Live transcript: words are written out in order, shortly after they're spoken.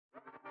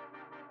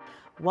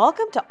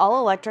Welcome to All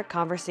Electric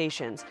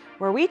Conversations,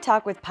 where we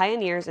talk with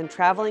pioneers in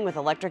traveling with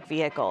electric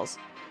vehicles.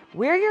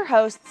 We're your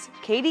hosts,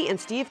 Katie and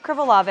Steve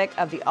Krivolovic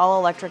of the All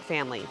Electric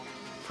family.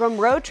 From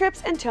road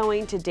trips and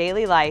towing to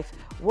daily life,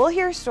 we'll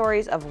hear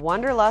stories of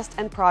wanderlust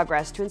and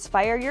progress to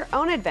inspire your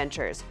own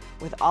adventures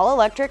with All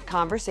Electric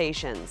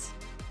Conversations.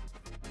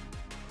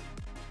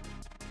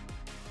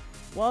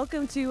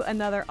 Welcome to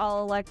another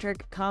All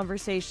Electric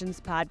Conversations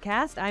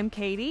podcast. I'm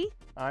Katie.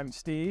 I'm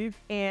Steve.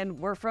 And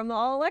we're from the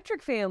All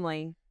Electric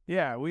family.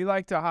 Yeah, we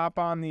like to hop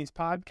on these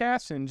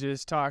podcasts and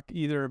just talk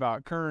either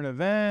about current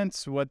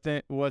events,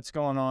 what's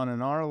going on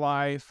in our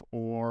life,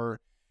 or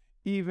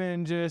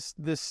even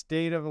just the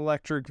state of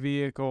electric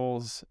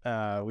vehicles.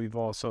 We've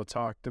also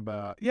talked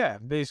about,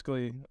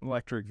 basically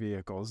electric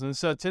vehicles. And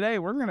so today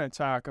we're going to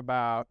talk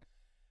about,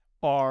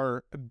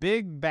 are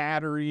big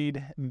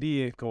batteried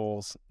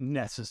vehicles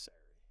necessary?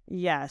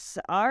 Yes.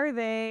 Are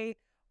they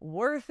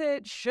worth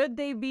it? Should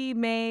they be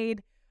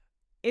made?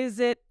 Is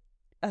it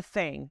a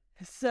thing?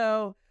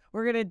 So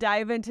we're going to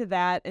dive into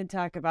that and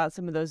talk about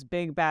some of those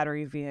big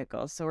battery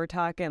vehicles. So we're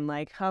talking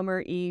like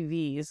Hummer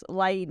EVs,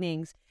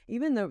 Lightnings,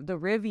 even the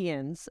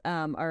Rivians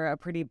are a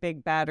pretty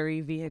big battery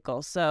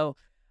vehicle. So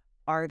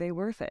are they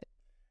worth it?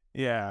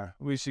 Yeah,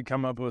 we should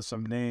come up with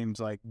some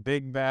names like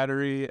Big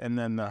Battery and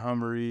then the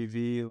Hummer EV,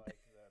 like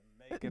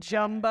the Make It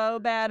Jumbo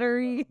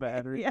battery.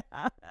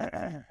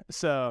 Yeah.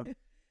 So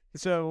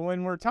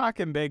when we're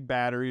talking big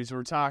batteries,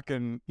 we're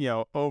talking,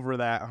 over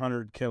that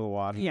 100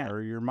 kilowatt. Yeah.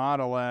 Or your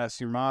Model S,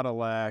 your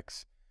Model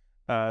X,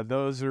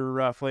 those are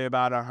roughly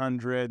about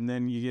 100. And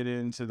then you get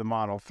into the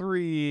Model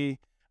 3,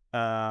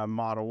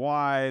 Model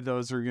Y,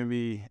 those are going to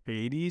be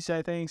 80s,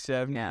 I think,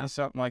 70s,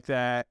 something like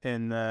that.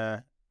 And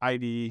the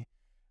ID,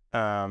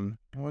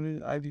 what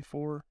is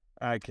ID4?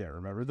 I can't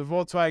remember. The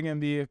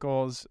Volkswagen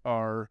vehicles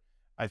are,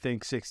 I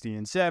think, 60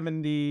 and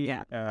 70.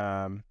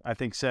 Yeah. I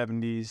think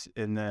 70s.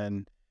 And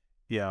then,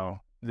 the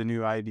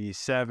new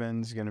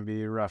ID7 is going to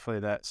be roughly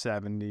that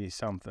 70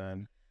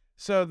 something.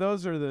 So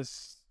those are the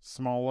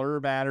smaller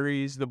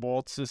batteries. The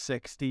Bolt's a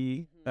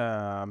 60.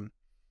 And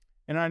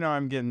I know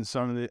I'm getting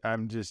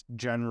I'm just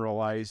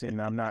generalizing.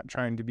 I'm not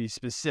trying to be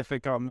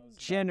specific on those.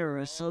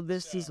 Generous. So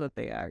this is what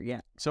they are.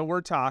 Yeah. So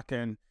we're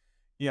talking,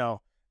 the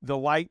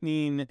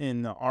Lightning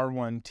and the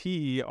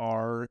R1T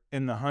are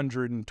in the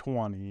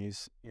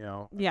 120s,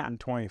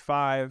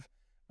 125.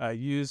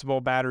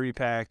 Usable battery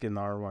pack in the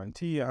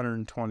R1T,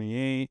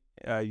 128.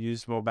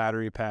 Usable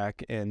battery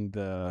pack in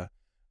the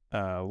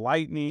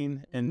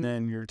Lightning. And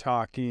then you're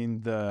talking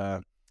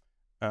the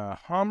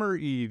Hummer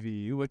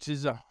EV, which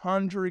is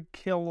 100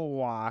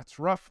 kilowatts,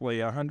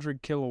 roughly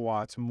 100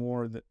 kilowatts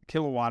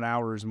kilowatt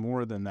hours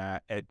more than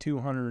that at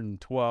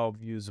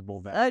 212 usable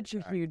battery. Such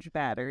a huge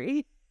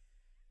battery.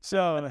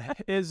 So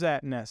is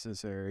that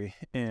necessary?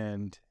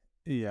 And,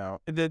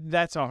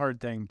 that's a hard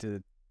thing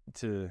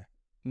to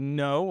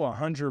know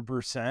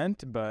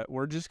 100%, but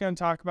we're just going to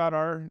talk about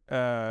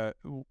our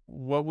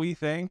what we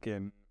think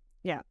and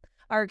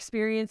our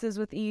experiences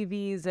with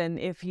EVs, and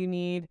if you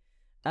need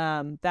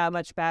that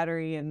much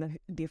battery and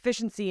the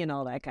efficiency and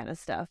all that kind of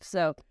stuff.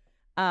 So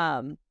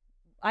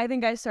I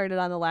think I started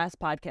on the last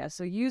podcast,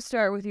 so you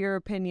start with your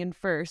opinion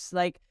first.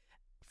 Like,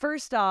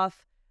 first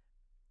off,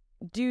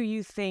 do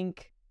you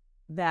think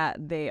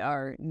that they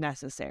are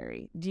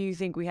necessary? Do you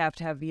think we have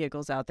to have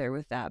vehicles out there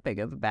with that big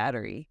of a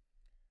battery?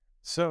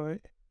 So,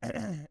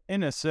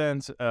 in a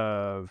sense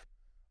of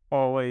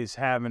always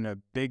having a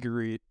big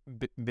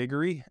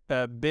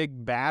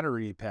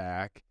battery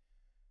pack,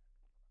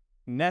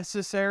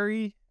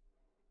 necessary?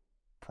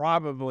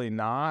 Probably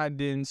not.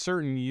 In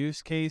certain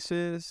use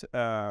cases,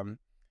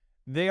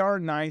 they are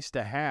nice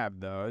to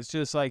have, though. It's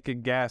just like a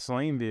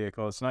gasoline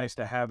vehicle. It's nice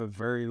to have a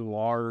very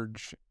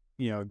large,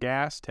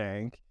 gas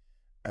tank,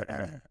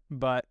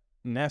 but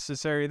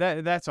necessary,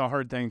 that's a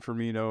hard thing for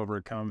me to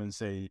overcome and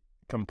say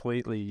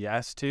completely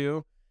yes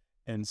to.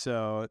 And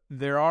so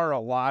there are a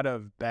lot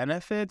of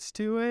benefits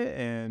to it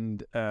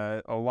and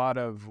a lot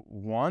of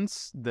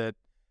wants that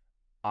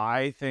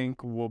I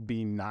think will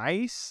be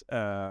nice.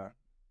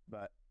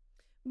 But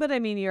I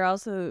mean, you're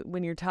also,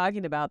 when you're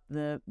talking about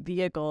the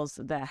vehicles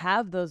that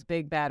have those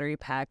big battery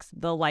packs,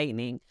 the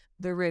Lightning,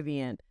 the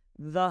Rivian,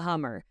 the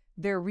Hummer,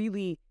 they're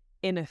really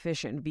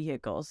inefficient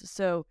vehicles.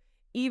 So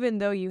even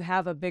though you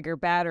have a bigger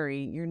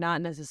battery, you're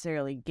not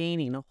necessarily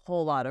gaining a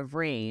whole lot of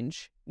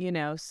range,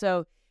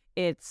 so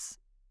it's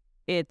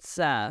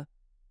a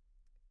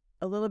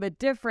little bit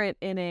different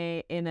in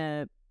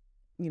a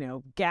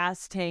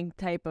gas tank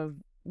type of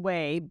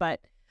way, but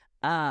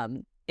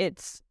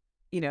it's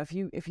if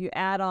you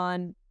add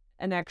on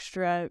an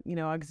extra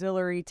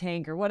auxiliary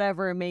tank or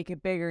whatever and make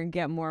it bigger and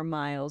get more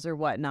miles or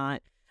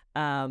whatnot,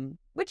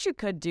 which you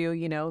could do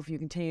if you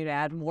continue to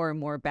add more and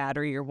more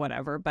battery or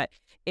whatever, but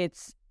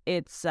it's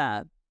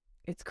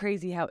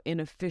crazy how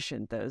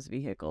inefficient those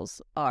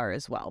vehicles are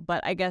as well.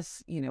 But I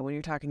guess when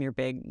you're talking your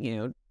big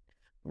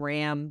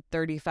Ram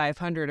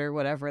 3500 or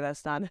whatever,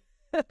 that's not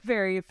a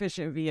very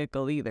efficient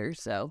vehicle either.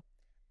 So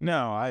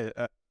no,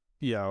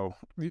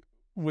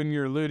 when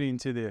you're alluding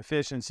to the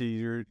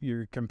efficiency,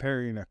 you're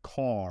comparing a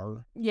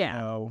car,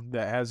 Yeah.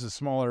 that has a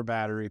smaller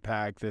battery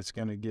pack that's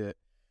going to get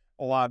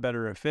a lot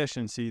better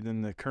efficiency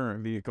than the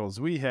current vehicles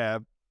we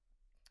have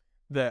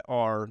that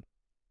are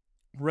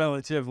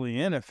relatively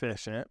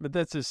inefficient. But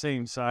that's the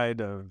same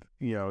side of,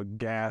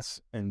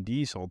 gas and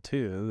diesel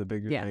too. The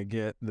bigger Yeah. they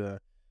get, the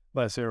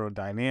less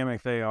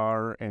aerodynamic they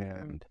are,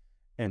 and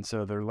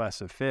so they're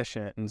less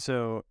efficient. And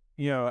so,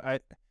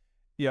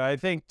 I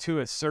think to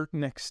a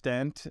certain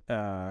extent,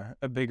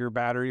 a bigger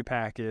battery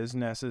pack is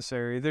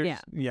necessary. There's,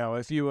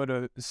 if you would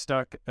have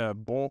stuck a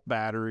Bolt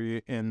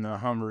battery in the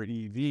Hummer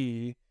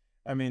EV,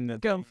 I mean,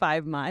 Go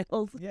 5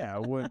 miles.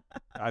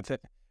 I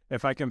think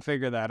if I can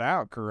figure that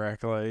out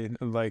correctly,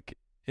 like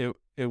it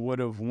would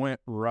have went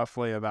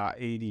roughly about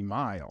 80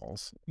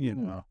 miles,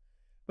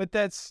 but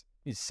that's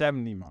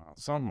 70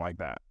 miles, something like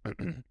that.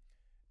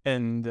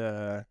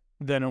 And,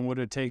 then it would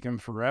have taken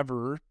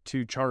forever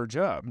to charge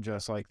up,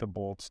 just like the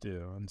Bolts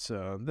do. And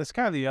so that's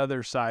kind of the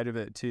other side of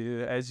it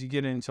too. As you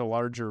get into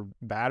larger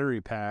battery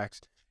packs,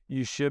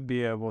 you should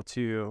be able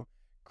to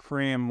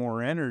cram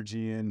more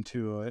energy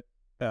into it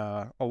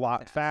a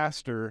lot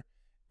faster.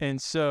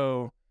 And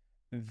so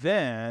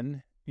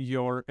then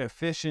your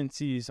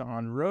efficiencies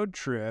on road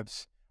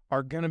trips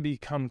are going to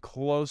become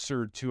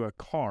closer to a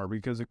car,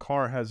 because a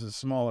car has a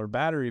smaller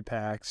battery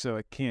pack, so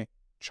it can't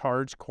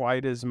charge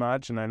quite as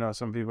much. And I know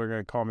some people are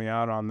going to call me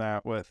out on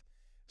that with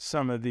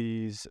some of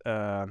these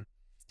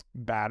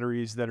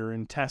batteries that are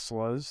in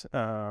Teslas.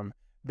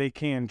 They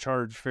can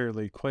charge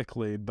fairly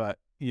quickly, but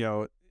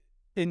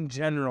in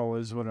general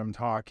is what I'm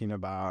talking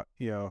about.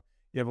 You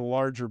have a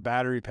larger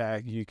battery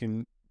pack, you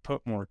can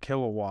put more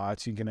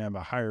kilowatts, you can have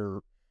a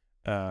higher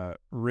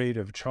rate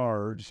of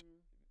charge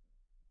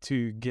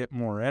to get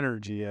more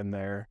energy in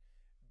there.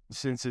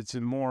 Since it's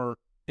a more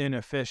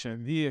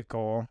inefficient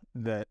vehicle,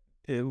 that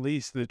at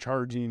least the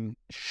charging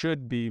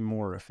should be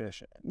more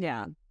efficient.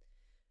 Yeah.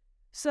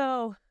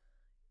 So,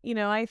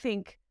 I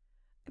think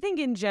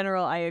in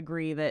general, I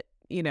agree that,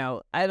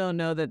 I don't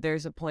know that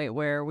there's a point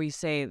where we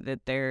say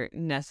that they're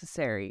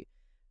necessary.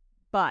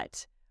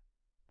 But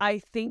I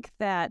think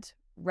that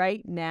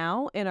right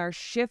now, in our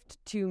shift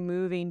to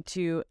moving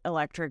to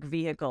electric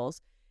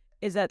vehicles,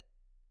 is that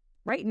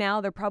right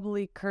now they're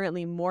probably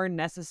currently more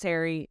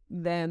necessary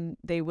than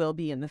they will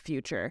be in the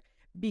future.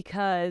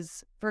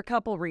 Because for a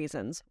couple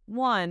reasons.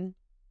 One,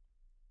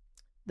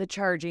 the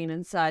charging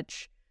and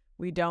such,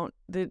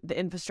 the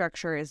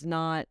infrastructure is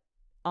not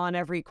on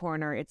every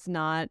corner. It's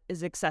not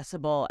as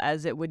accessible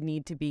as it would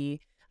need to be.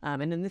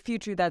 And in the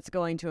future, that's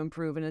going to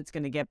improve and it's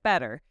going to get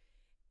better.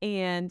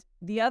 And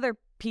the other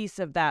piece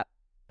of that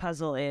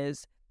puzzle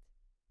is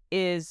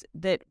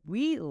that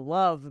we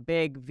love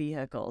big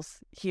vehicles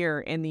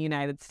here in the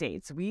United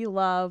States. We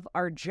love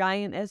our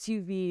giant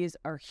SUVs,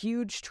 our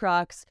huge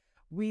trucks.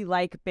 We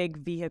like big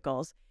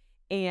vehicles.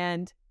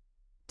 And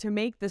to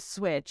make the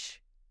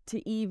switch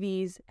to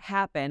EVs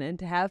happen and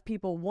to have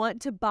people want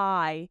to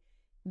buy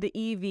the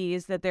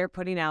EVs that they're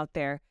putting out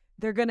there,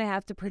 they're going to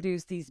have to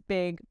produce these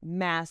big,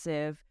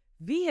 massive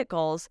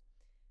vehicles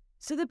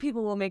so that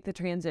people will make the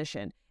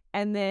transition.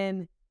 And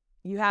then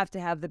you have to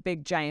have the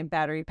big, giant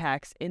battery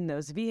packs in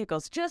those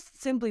vehicles,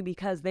 just simply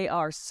because they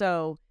are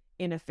so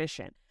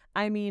inefficient.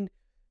 I mean,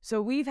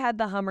 so we've had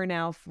the Hummer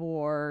now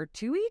for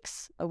 2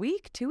 weeks, a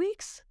week, 2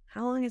 weeks.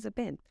 How long has it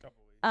been? Couple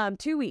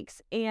weeks. 2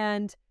 weeks.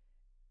 And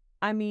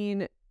I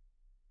mean,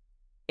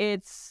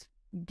 gets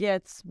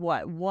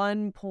what?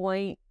 1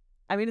 point.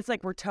 I mean, it's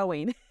like we're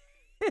towing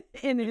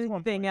in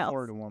anything else.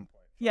 1.4 to 1.5.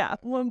 Yeah,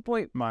 1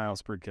 point.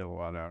 Miles per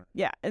kilowatt hour.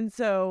 Yeah. And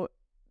so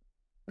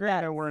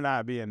granted, we're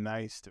not being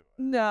nice to it.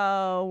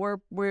 No,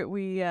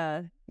 we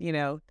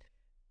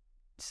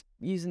just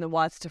using the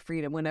watts to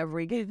freedom whenever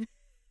we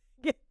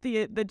get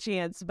the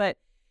chance. But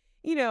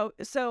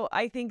so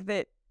I think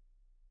that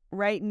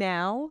right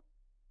now,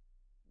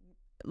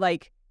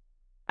 like,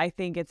 I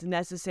think it's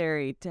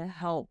necessary to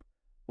help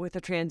with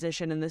the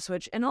transition and the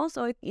switch. And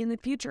also in the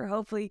future,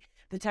 hopefully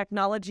the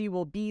technology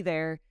will be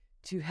there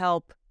to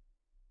help,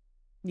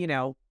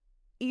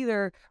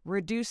 either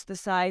reduce the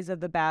size of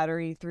the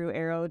battery through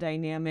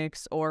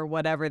aerodynamics or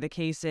whatever the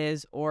case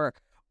is, or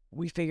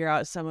we figure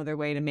out some other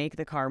way to make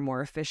the car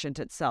more efficient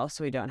itself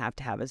so we don't have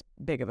to have as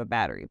big of a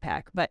battery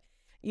pack. But,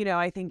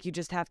 I think you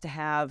just have to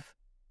have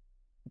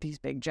these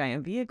big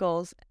giant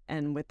vehicles,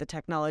 and with the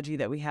technology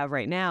that we have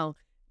right now,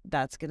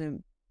 that's going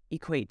to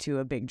equate to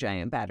a big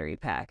giant battery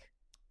pack.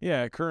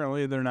 Yeah,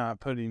 currently they're not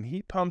putting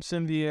heat pumps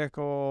in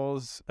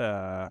vehicles.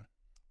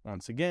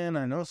 Once again,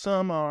 I know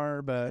some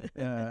are, but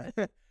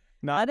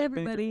not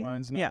everybody.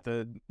 Ones, not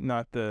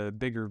the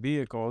bigger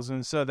vehicles,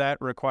 and so that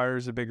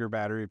requires a bigger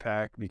battery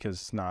pack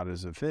because it's not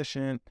as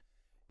efficient.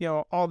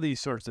 All these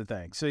sorts of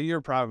things. So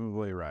you're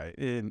probably right.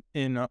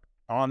 In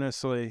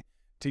honestly,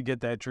 to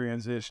get that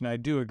transition, I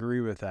do agree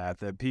with that.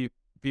 That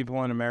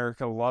people in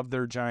America love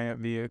their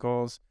giant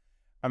vehicles.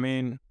 I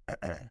mean,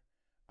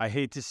 I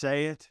hate to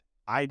say it,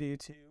 I do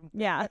too.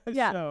 Yeah.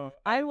 So,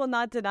 I will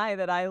not deny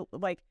that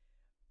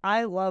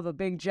I love a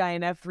big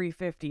giant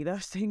F-350.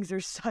 Those things are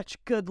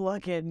such good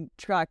looking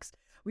trucks.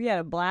 We had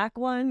a black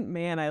one.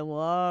 Man, I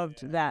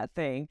loved that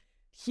thing.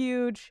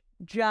 Huge,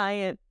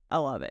 giant. I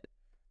love it.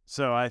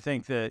 So I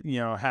think that,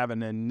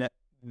 having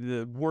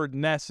the word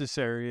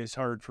necessary is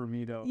hard for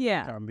me to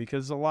overcome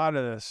because a lot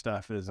of this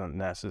stuff isn't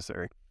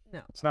necessary.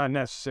 No. It's not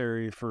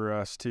necessary for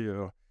us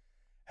to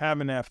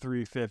have an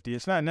F-350.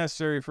 It's not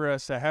necessary for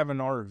us to have an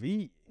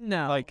RV.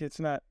 No. Like, it's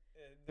not.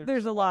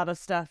 There's a lot of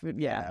stuff.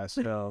 Yeah.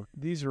 So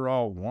these are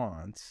all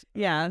wants.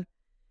 Yeah.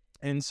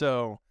 And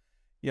so,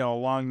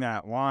 along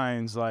that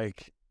lines,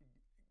 like,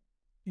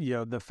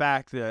 the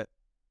fact that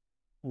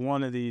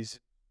one of these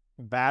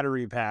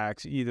battery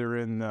packs, either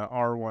in the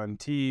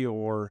R1T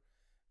or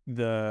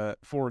the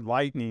Ford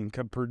Lightning,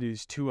 could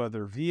produce 2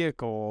 other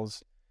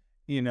vehicles,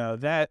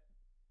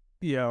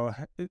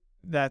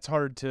 that's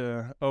hard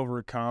to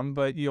overcome.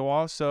 But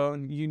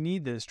you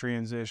need this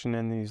transition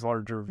in these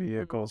larger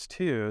vehicles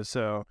too.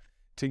 So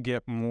to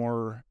get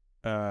more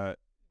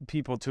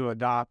people to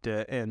adopt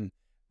it. And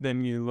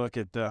then you look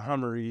at the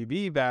Hummer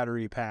EV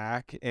battery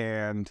pack,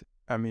 and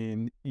I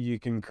mean, you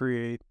can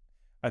create,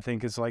 I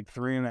think it's like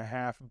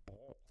 3.5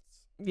 bolts.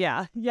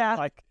 Yeah.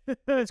 Like,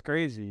 it's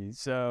crazy.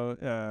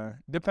 So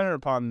depending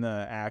upon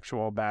the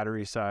actual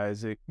battery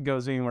size, it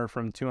goes anywhere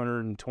from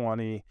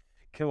 220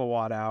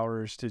 kilowatt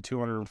hours to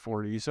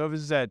 240. So if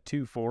it's at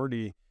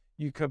 240,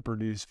 you could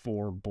produce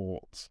 4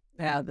 bolts.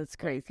 Yeah, that's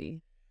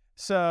crazy.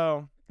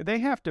 So they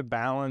have to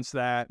balance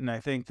that, and I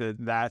think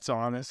that that's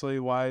honestly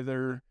why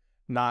they're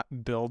not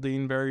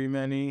building very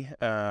many.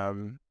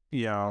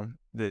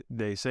 That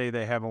they say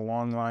they have a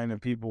long line of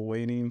people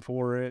waiting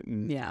for it,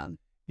 and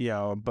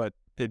but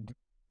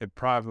it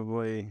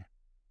probably,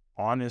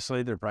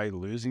 honestly, they're probably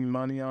losing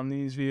money on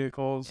these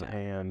vehicles,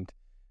 and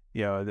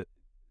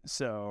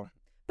so.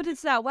 But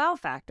it's that wow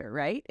factor,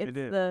 right?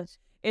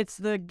 It's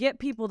the get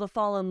people to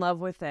fall in love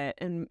with it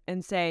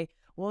and say,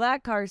 well,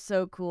 that car's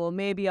so cool.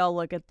 Maybe I'll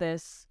look at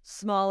this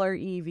smaller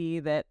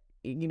EV that,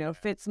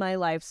 fits my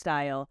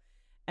lifestyle,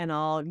 and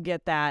I'll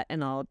get that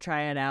and I'll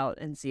try it out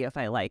and see if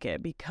I like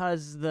it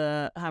because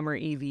the Hummer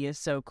EV is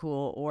so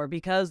cool, or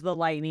because the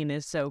Lightning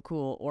is so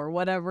cool, or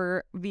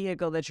whatever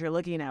vehicle that you're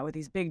looking at with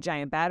these big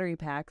giant battery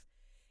packs.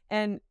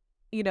 And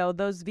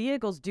those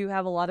vehicles do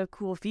have a lot of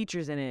cool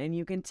features in it, and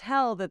you can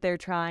tell that they're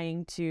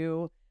trying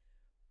to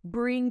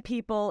bring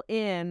people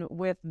in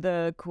with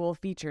the cool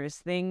features.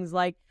 Things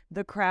like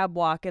the crab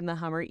walk in the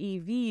Hummer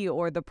EV,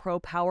 or the Pro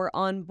Power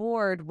on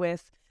board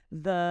with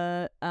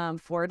the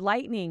Ford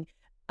Lightning.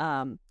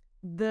 The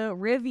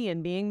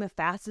Rivian being the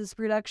fastest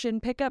production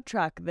pickup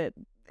truck that,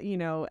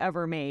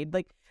 ever made.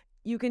 Like,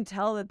 you can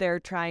tell that they're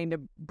trying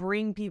to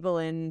bring people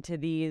into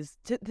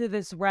to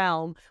this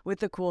realm with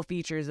the cool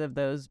features of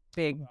those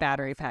big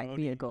battery pack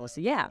vehicles.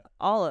 Yeah,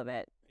 all of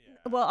it.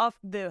 Yeah. Well, off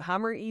the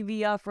Hummer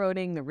EV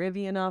off-roading, the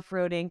Rivian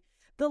off-roading,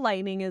 the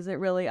Lightning isn't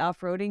really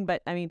off-roading,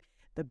 but I mean,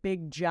 the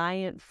big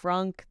giant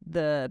frunk,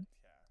 there's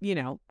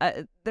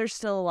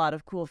still a lot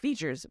of cool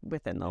features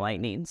within the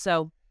Lightning.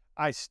 So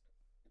I'll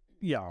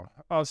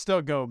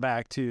still go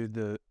back to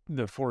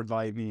the Ford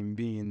Lightning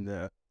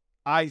being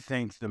I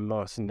think the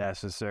most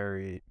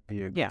necessary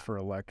vehicle for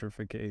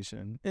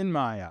electrification in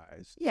my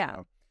eyes. Yeah.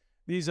 So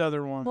these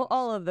other ones. Well,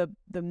 all of the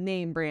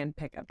name brand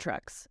pickup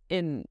trucks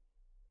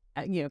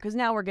because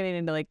now we're getting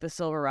into like the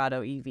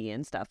Silverado EV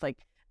and stuff, like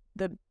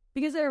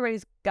because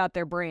everybody's got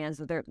their brands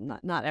that they're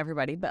not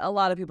everybody, but a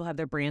lot of people have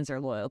their brands they're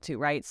loyal to,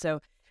 right?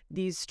 So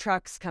these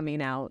trucks coming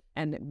out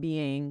and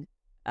being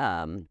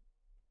from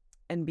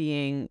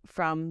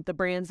the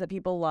brands that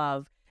people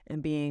love,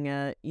 and being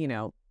a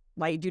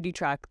light duty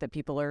truck that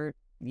people are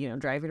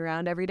driving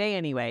around every day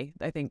anyway,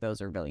 I think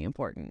those are really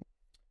important.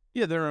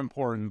 Yeah, they're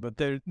important, but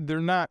they're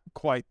not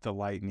quite the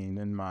Lightning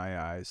in my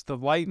eyes. The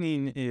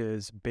Lightning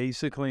is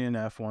basically an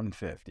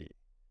F-150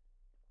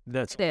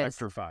 that's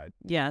electrified.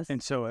 Yes.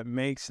 And so it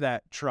makes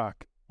that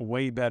truck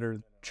way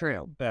better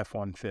than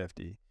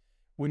F-150.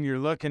 When you're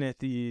looking at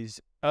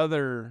these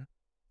other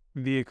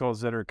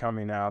vehicles that are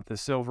coming out, the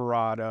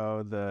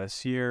Silverado, the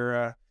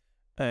Sierra,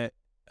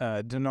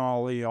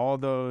 Denali, all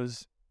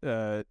those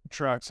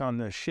trucks on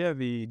the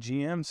Chevy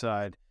GM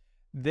side,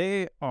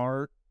 they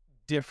are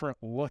different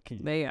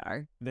looking. They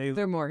are.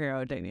 They're more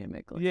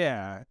aerodynamic.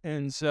 Yeah,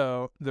 and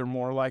so they're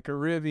more like a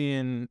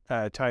Rivian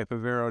type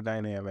of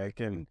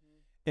aerodynamic,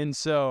 and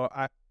so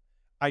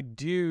I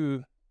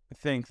do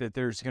think that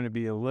there's going to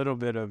be a little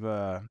bit of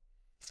a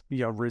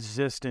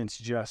resistance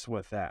just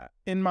with that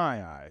in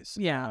my eyes.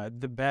 Yeah,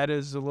 the bed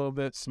is a little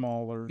bit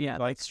smaller. Yeah,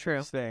 like that's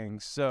true.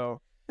 Things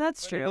so.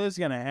 That's true. It is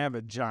going to have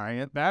a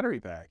giant battery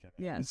pack in it.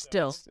 Yeah,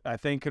 so still. I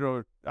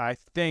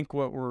think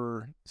what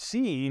we're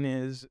seeing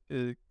is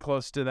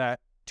close to that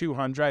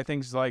 200. I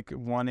think it's like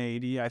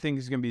 180. I think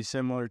it's going to be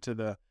similar to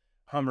the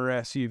Hummer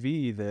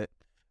SUV that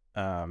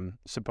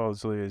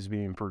supposedly is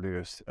being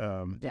produced.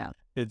 At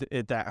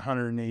that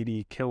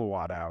 180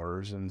 kilowatt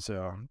hours. And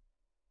so,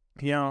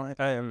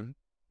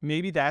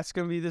 maybe that's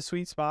going to be the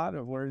sweet spot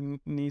of where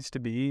it needs to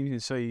be,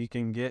 so you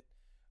can get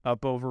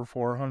up over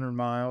 400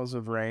 miles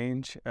of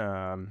range.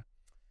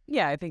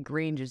 I think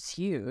range is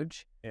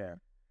huge. Yeah.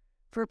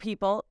 For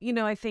people,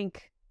 I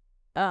think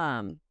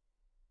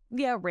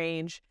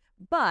range.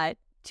 But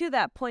to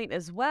that point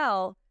as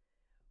well,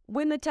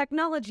 when the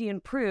technology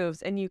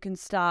improves and you can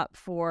stop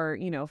for,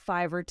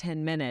 5 or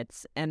 10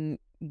 minutes and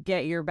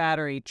get your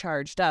battery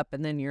charged up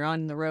and then you're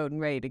on the road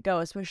and ready to go,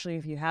 especially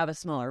if you have a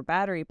smaller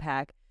battery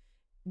pack,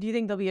 do you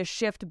think there'll be a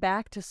shift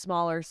back to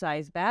smaller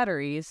size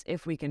batteries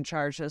if we can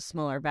charge those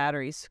smaller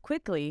batteries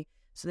quickly?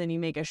 So then you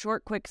make a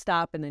short, quick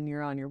stop and then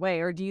you're on your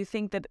way. Or do you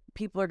think that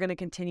people are going to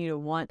continue to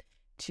want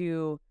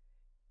to,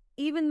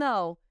 even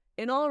though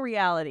in all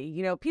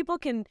reality, people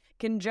can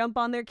jump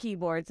on their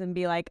keyboards and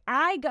be like,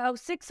 I go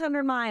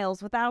 600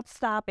 miles without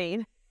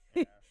stopping.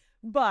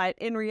 But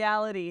in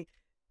reality,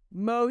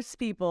 most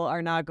people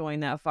are not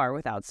going that far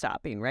without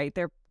stopping, right?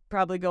 They're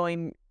probably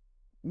going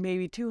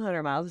maybe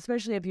 200 miles,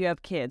 especially if you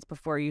have kids,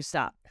 before you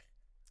stop.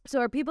 So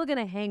are people going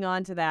to hang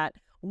on to that,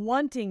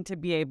 wanting to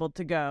be able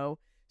to go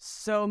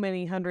so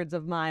many hundreds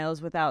of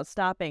miles without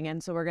stopping?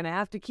 And so we're going to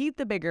have to keep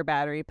the bigger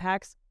battery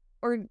packs,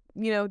 or,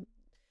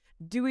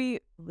 do we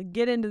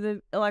get into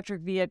the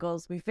electric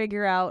vehicles? We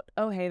figure out,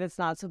 oh, hey, that's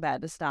not so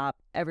bad to stop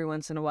every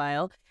once in a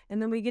while.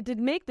 And then we get to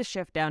make the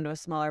shift down to a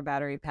smaller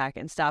battery pack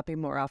and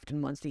stopping more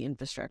often once the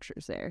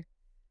infrastructure's there.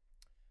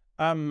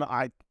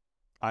 I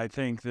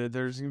think that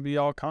there's going to be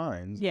all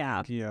kinds.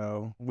 Yeah.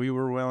 We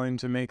were willing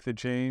to make the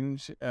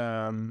change,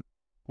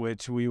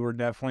 which we were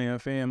definitely a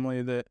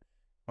family that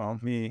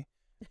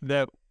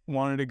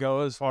wanted to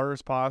go as far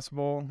as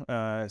possible,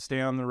 stay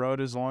on the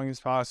road as long as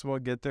possible,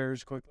 get there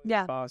as quickly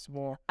as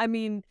possible. I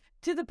mean,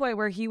 to the point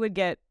where he would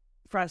get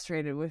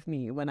frustrated with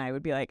me when I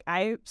would be like,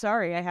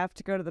 sorry, I have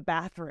to go to the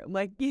bathroom.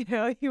 Like, he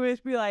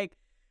would be like,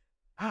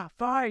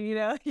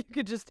 fine,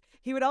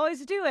 he would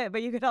always do it,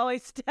 but you could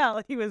always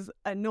tell he was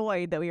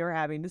annoyed that we were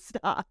having to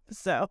stop.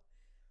 So.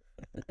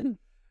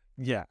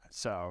 Yeah.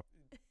 So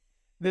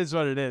this is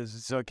what it is.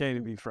 It's okay to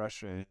be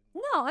frustrated.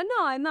 No,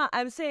 I'm not.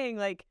 I'm saying,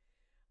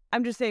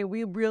 I'm just saying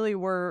you really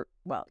were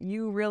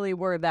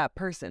that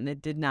person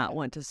that did not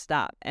want to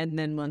stop. And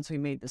then once we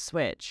made the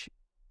switch,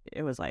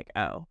 it was like,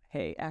 oh,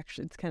 hey,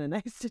 actually, it's kind of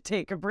nice to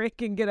take a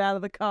break and get out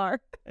of the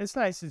car. It's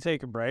nice to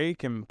take a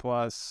break. And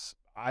plus,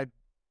 I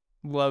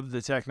love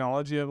the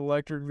technology of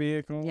electric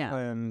vehicles. Yeah.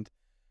 And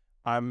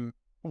I'm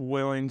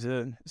willing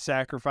to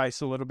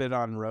sacrifice a little bit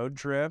on road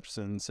trips.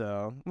 And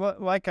so,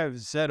 like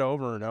I've said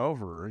over and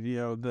over,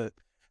 the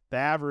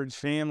average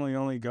family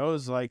only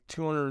goes like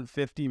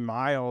 250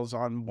 miles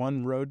on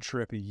one road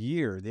trip a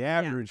year, the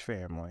average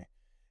family.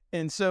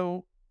 And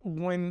so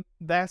when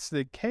that's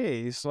the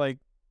case,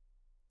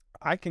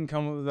 I can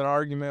come up with an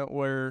argument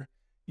where,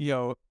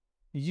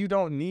 you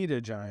don't need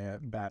a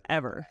giant battery.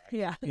 Ever.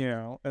 Yeah.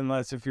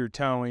 Unless if you're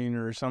towing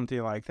or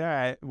something like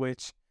that,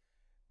 which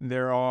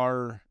there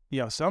are,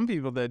 some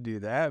people that do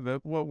that.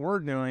 But what we're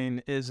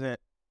doing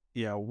isn't,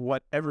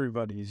 what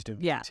everybody's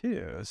doing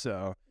too.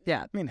 So,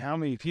 yeah. I mean, how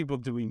many people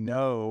do we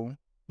know,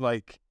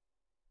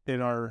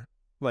 in our,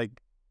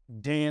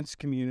 dance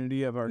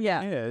community of our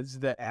kids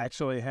that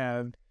actually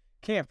have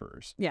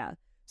campers? Yeah.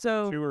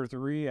 So 2 or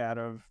 3 out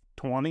of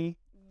 20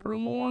 or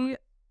more.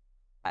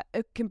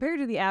 Compared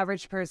to the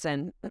average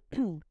person,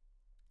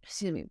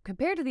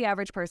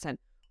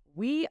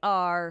 we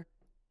are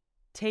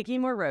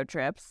taking more road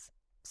trips,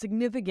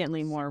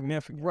 significantly more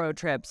road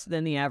trips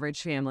than the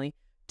average family,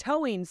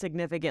 towing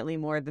significantly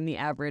more than the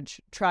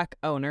average truck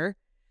owner.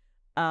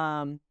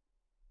 So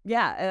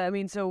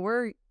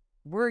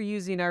we're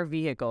using our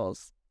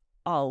vehicles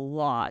a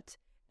lot,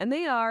 and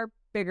they are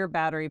bigger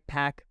battery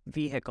pack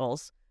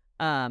vehicles.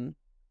 Because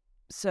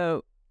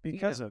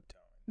of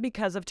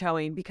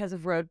towing, because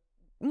of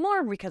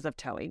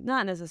towing,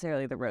 not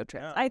necessarily the road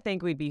trips. Yeah. I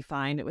think we'd be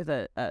fine with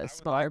a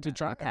smaller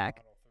truck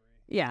pack.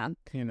 Yeah.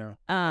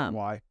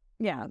 Why?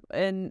 Yeah.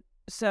 And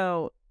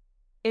so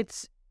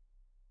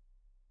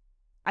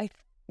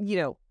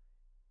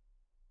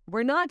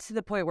we're not to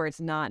the point where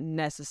it's not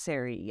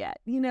necessary yet.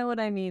 You know what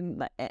I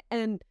mean?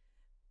 And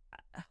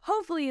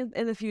hopefully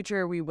in the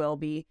future we will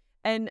be.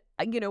 And,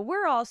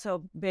 we're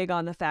also big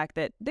on the fact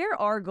that there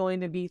are going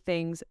to be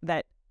things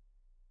that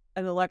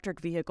an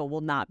electric vehicle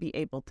will not be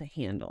able to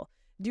handle.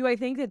 Do I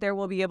think that there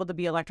will be able to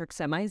be electric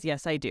semis?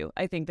 Yes, I do.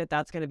 I think that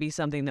that's going to be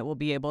something that will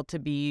be able to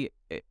be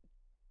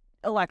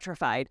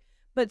electrified.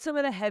 But some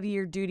of the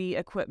heavier duty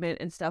equipment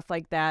and stuff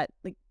like that,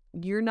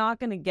 you're not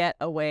going to get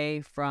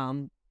away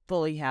from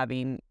fully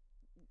having,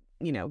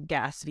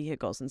 gas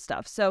vehicles and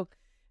stuff. So,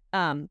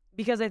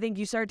 because I think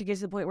you start to get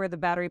to the point where the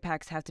battery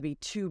packs have to be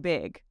too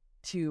big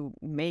to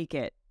make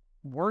it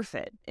worth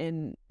it.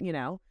 And,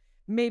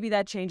 maybe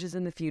that changes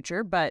in the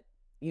future, but,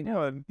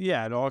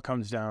 it all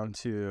comes down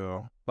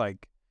to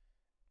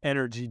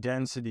energy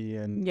density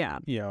and,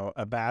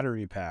 a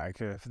battery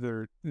pack. If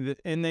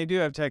and they do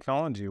have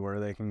technology where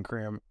they can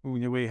cram.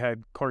 We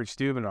had Corey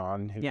Steuben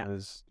on, who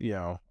was,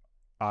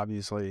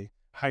 obviously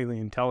highly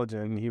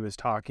intelligent. And he was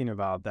talking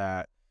about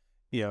that,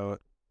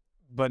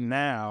 but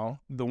now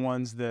the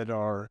ones that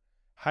are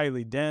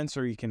highly dense,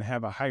 or you can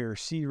have a higher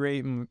C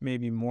rate,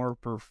 maybe more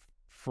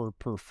for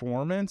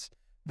performance,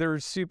 they're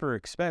super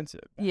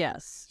expensive.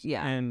 Yes.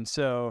 Yeah. And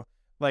so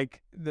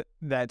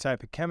that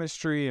type of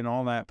chemistry and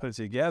all that put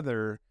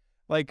together,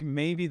 like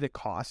maybe the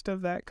cost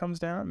of that comes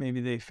down.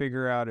 Maybe they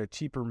figure out a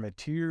cheaper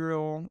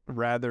material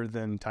rather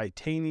than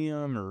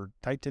titanium or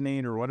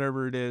titanate or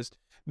whatever it is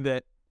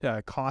that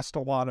cost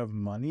a lot of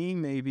money.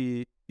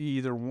 Maybe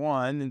either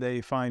one, they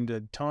find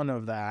a ton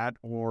of that,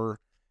 or,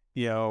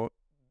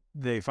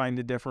 they find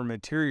a different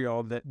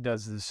material that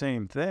does the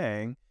same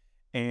thing,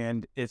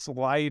 and it's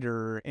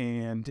lighter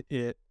and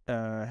it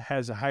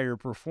has a higher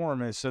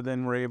performance. So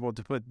then we're able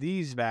to put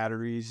these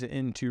batteries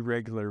into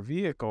regular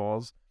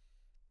vehicles,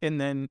 and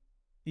then,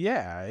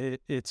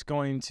 it's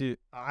going to,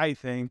 I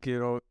think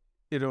it'll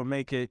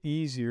make it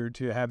easier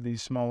to have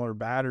these smaller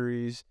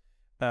batteries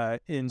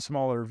in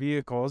smaller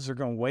vehicles. They're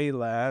going to weigh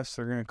less.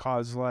 They're going to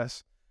cause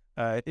less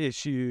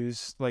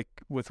issues like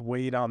with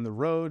weight on the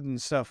road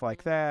and stuff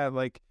like that.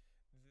 Like,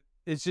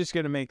 it's just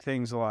going to make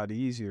things a lot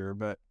easier.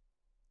 But,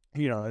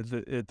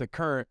 at the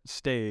current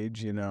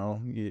stage,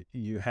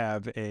 you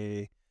have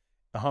a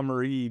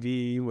Hummer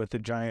EV with a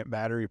giant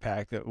battery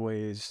pack that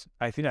weighs,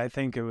 I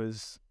think it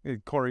was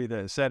Corey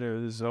that said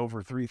it was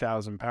over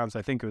 3,000 pounds.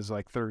 I think it was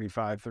like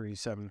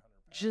 3,700 pounds.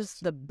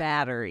 Just the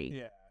battery.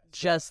 Yeah.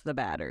 Just the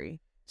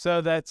battery. So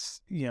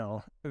that's,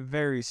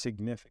 very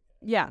significant.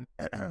 Yeah.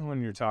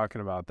 When you're talking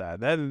about that.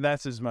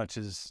 That's as much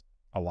as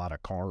a lot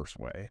of cars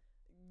weigh.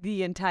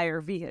 The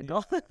entire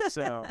vehicle.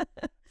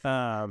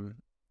 Yeah.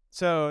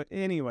 So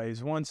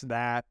anyways, once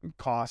that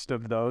cost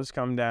of those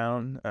come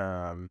down,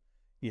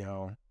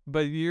 but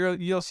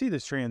you'll see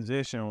this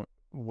transition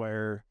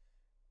where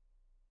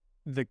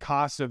the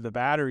cost of the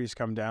batteries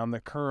come down, the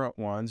current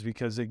ones,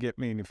 because they get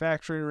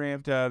manufacturing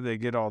ramped up, they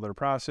get all their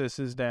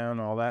processes down,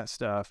 all that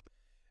stuff.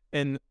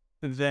 And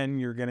then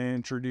you're going to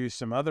introduce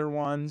some other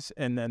ones,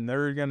 and then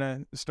they're going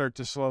to start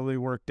to slowly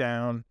work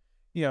down.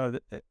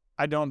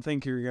 I don't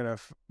think you're going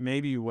to,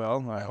 maybe you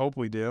will, I hope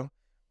we do,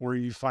 where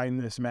you find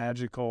this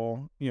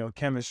magical,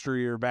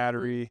 chemistry or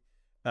battery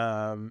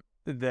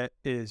that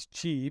is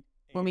cheap.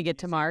 When we get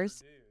to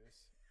Mars.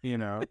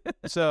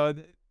 So,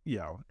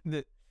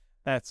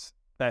 that's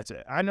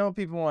it. I know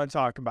people want to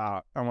talk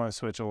about, I want to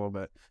switch a little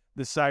bit,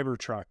 the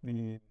Cybertruck.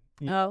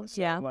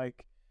 Yeah.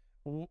 Like,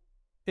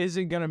 is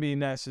it going to be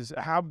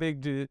necessary? How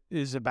big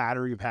is a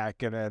battery pack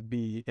going to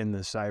be in the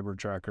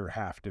Cybertruck, or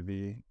have to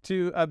be,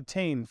 to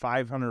obtain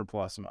 500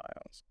 plus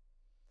miles?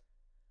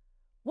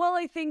 Well,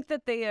 I think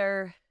that they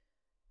are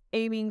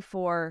aiming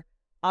for,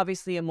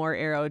 obviously, a more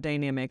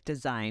aerodynamic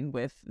design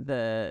with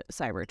the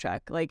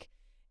Cybertruck. Like,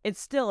 it's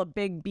still a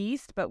big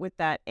beast, but with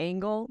that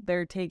angle,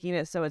 they're taking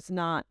it so it's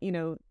not,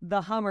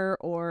 the Hummer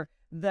or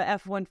the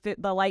F-150,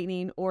 the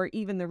Lightning, or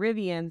even the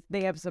Rivian.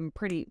 They have some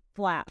pretty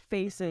flat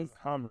faces.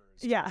 Hummers.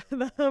 Yeah,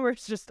 the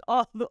Hummer's just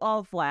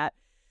all flat.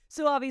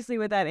 So obviously,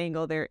 with that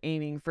angle, they're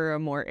aiming for a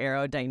more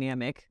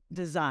aerodynamic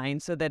design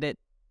so that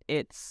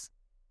it's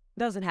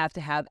doesn't have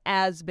to have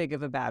as big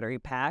of a battery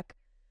pack.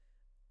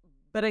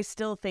 But I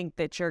still think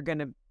that you're going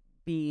to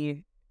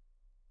be,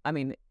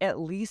 at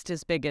least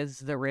as big as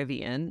the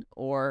Rivian,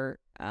 or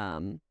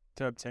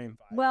to obtain 500.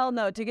 Well,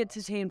 no, to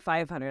attain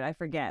 500. I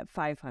forget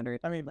 500.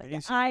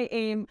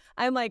 I'm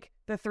like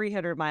the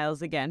 300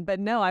 miles again. But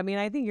no, I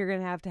think you're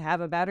going to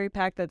have a battery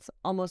pack that's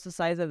almost the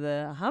size of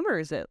the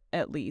Hummers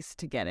at least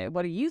to get it.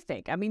 What do you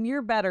think?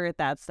 You're better at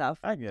that stuff.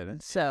 I get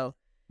it. So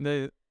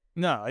it'll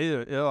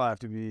have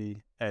to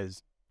be,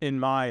 as in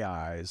my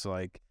eyes,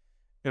 like,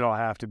 it'll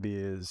have to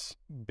be as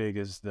big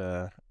as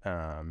the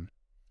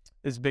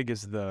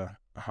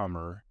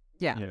Hummer.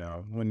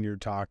 Yeah. When you're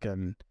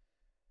talking,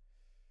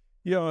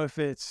 if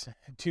it's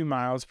 2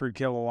 miles per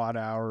kilowatt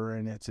hour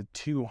and it's a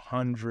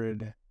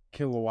 200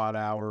 kilowatt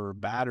hour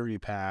battery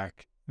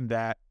pack,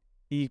 that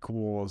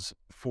equals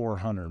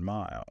 400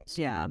 miles.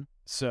 Yeah.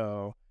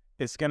 So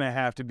it's going to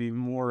have to be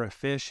more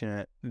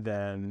efficient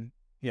than,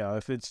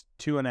 if it's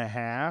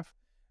 2.5,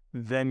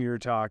 then you're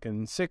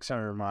talking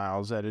 600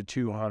 miles at a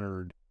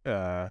 200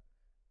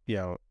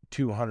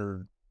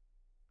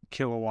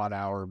 kilowatt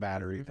hour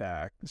battery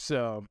pack.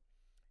 So,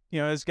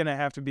 it's going to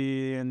have to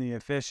be in the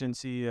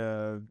efficiency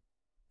of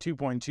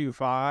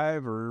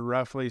 2.25 or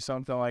roughly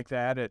something like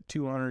that at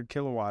 200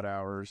 kilowatt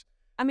hours.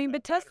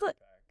 But Tesla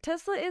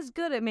is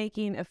good at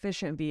making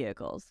efficient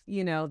vehicles.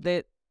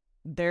 That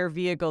their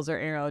vehicles are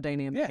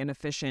aerodynamic and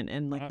efficient,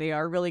 and they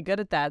are really good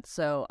at that.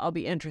 So I'll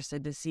be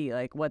interested to see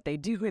what they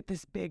do with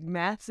this big,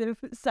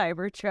 massive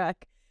Cybertruck,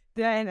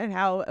 and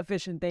how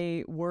efficient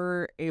they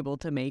were able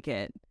to make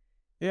it.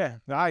 Yeah,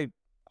 I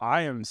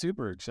am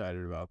super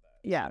excited about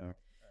that. Yeah. So,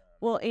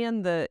 well,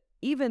 and the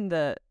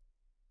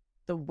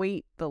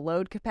weight, the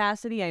load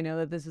capacity, I know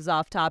that this is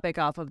off topic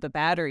off of the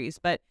batteries,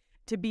 but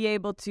to be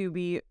able to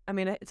be,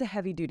 it's a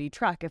heavy duty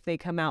truck if they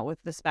come out with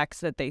the specs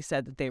that they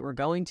said that they were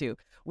going to,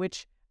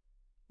 which,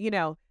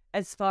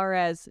 as far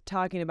as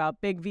talking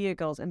about big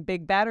vehicles and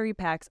big battery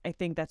packs, I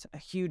think that's a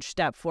huge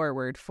step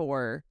forward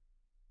for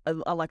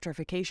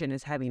electrification,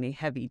 is having a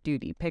heavy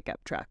duty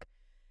pickup truck,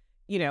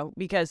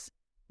 because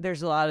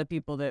there's a lot of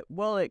people that,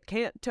 it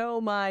can't tow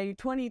my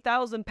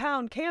 20,000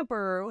 pound camper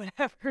or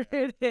whatever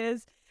it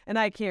is. And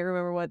I can't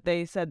remember what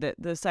they said that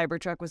the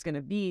Cybertruck was going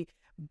to be,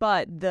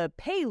 but the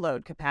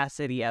payload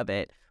capacity of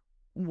it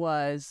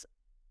was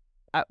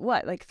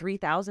what, like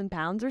 3,000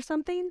 pounds or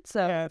something?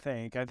 So Yeah,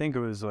 I think it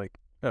was like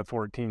a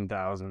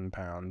 14,000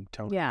 pound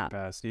towing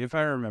capacity, if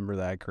I remember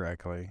that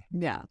correctly.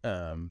 Yeah.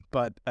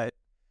 But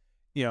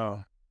you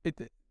know,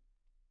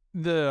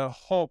 the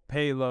whole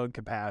payload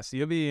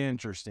capacity, it'll be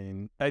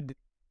interesting.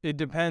 It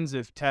depends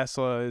if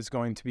Tesla is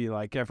going to be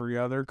like every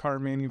other car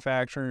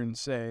manufacturer and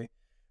say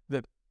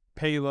the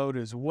payload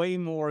is way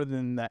more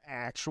than the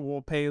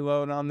actual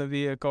payload on the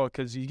vehicle,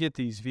 because you get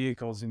these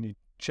vehicles and you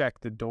check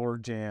the door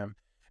jamb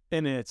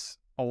and it's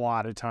a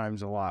lot of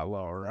times a lot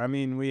lower. I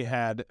mean, we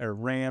had a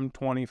Ram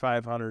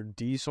 2500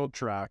 diesel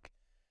truck,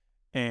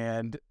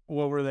 and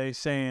what were they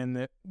saying,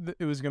 that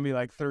it was going to be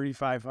like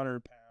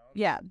 3,500 pounds?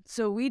 Yeah.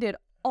 So we did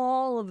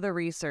all of the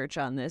research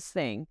on this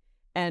thing.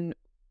 And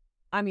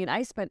I mean,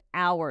 I spent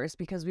hours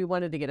because we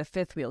wanted to get a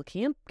fifth wheel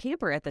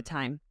camper at the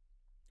time.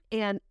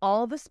 And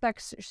all the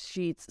spec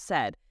sheets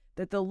said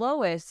that the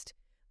lowest,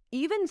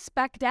 even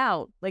spec'd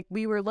out, like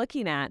we were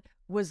looking at,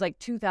 was like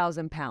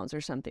 2,000 pounds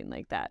or something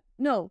like that.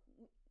 No,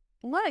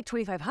 more like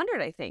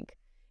 2,500, I think.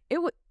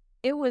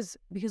 It was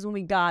because when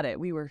we got it,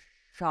 we were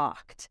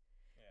shocked.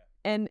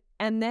 Yeah.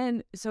 And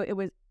then, so it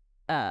was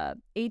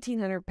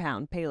 1,800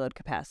 pound payload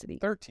capacity.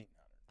 1,300.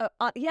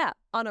 Yeah,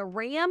 on a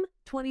Ram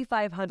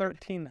 2,500.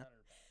 1,300.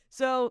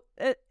 So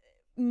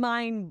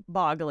mind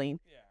boggling.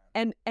 Yeah.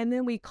 And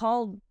then we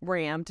called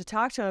Ram to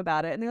talk to them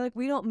about it, and they're like,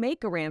 we don't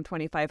make a Ram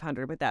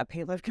 2,500 with that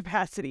payload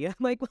capacity. I'm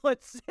like, well,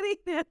 it's sitting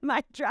in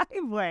my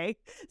driveway.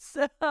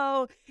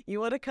 So you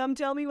want to come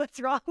tell me what's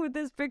wrong with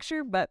this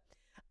picture? But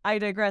I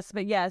digress.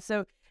 But yeah,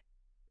 so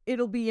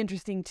it'll be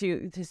interesting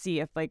to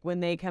see if, like,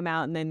 when they come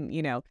out and then,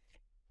 you know,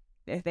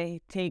 if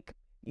they take,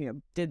 you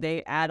know, did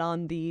they add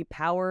on the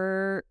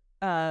power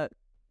tailgate?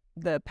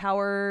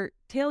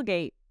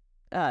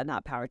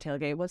 Not power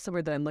tailgate. What's the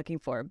word that I'm looking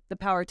for? The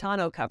power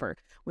tonneau cover.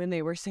 When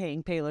they were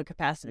saying payload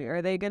capacity,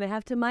 are they going to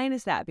have to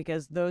minus that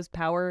because those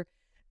power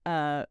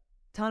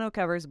tonneau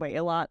covers weigh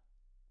a lot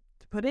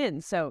to put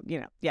in? So,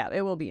 you know, yeah,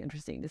 it will be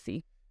interesting to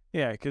see.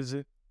 Yeah, because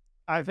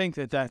I think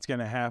that's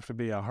going to have to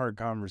be a hard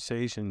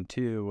conversation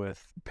too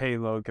with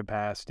payload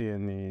capacity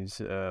in these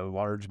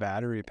large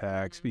battery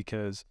packs,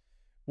 because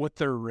what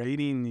they're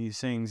rating these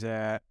things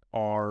at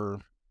are,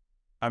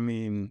 I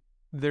mean,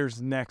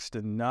 there's next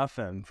to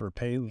nothing for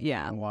payload in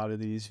a lot of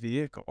these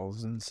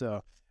vehicles. And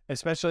so,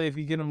 especially if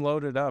you get them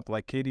loaded up,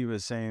 like Katie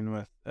was saying,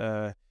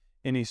 with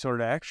any sort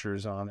of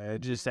extras on it,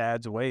 it just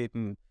adds weight.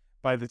 And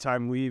by the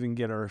time we even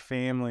get our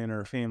family and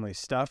our family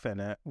stuff in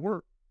it, we're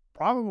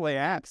probably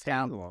at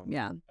standalone.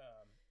 Yeah.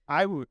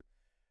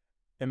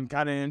 am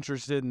kind of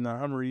interested in the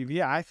Hummer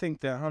EV. I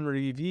think the Hummer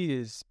EV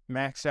is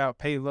maxed out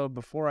payload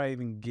before I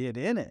even get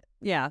in it.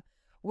 Yeah.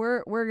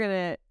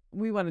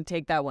 We want to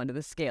take that one to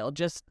the scale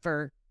just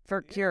for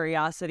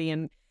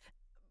curiosity.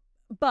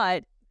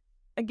 But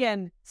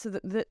again, so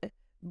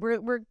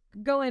we're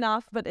going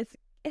off, but it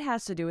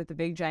has to do with the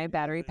big giant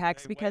battery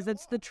packs because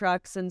it's the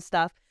trucks and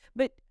stuff.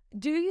 But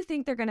do you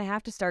think they're going to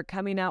have to start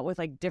coming out with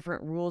like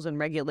different rules and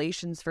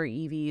regulations for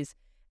EVs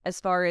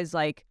as far as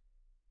like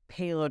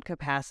payload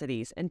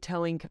capacities and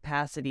towing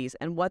capacities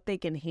and what they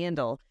can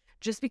handle,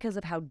 just because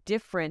of how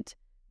different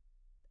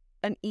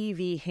an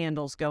EV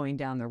handles going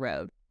down the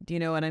road? Do you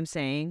know what I'm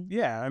saying?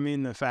 Yeah, I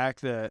mean, the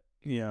fact that,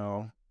 you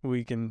know,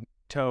 we can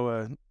tow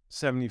a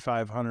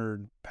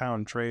 7,500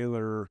 pound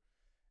trailer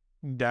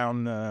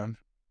down the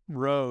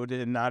road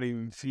and not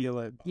even feel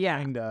it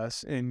behind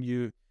us, and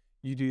you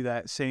do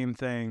that same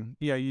thing.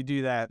 Yeah, you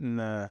do that in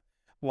the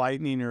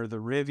Lightning or the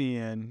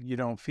Rivian, you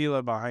don't feel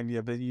it behind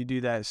you, but you do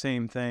that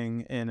same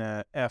thing in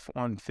a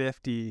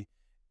F-150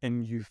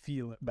 and you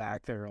feel it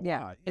back there a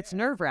lot. It's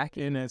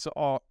nerve-wracking. And it's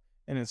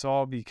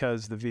all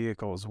because the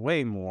vehicle is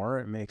way more.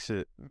 It makes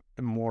it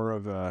more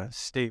of a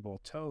stable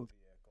tow vehicle.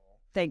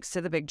 Thanks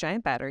to the big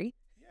giant battery.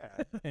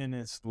 Yeah, and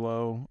it's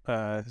low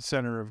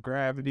center of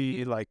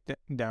gravity, like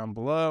down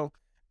below.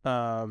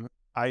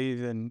 I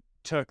even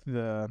took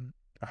the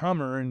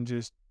Hummer and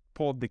just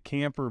pulled the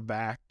camper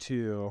back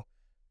to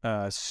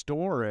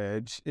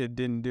storage. It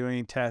didn't do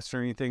any tests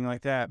or anything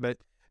like that, but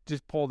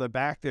just pulled it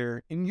back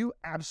there, and you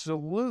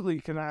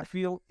absolutely cannot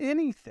feel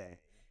anything.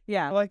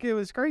 Yeah. Like, it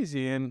was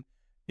crazy. And,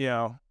 you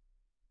know,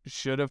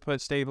 should have put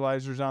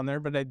stabilizers on there,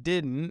 but I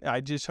didn't.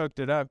 I just hooked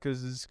it up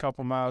because it's a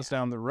couple miles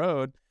down the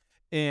road.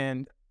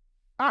 And,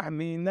 I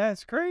mean,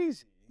 that's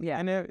crazy. Yeah.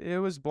 And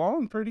it was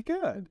blowing pretty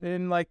good.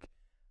 And, like,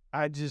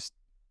 I just,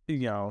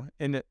 you know,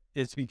 and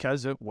it's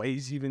because it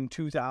weighs even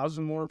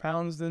 2,000 more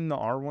pounds than the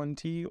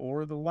R1T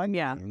or the Lightning.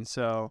 Yeah. And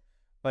so,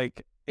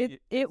 like,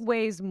 it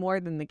weighs more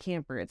than the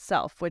camper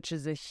itself, which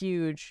is a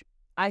huge,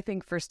 I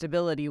think, for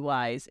stability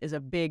wise, is a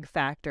big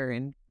factor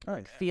in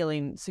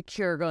feeling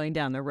secure going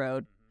down the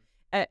road.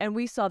 And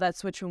we saw that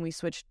switch when we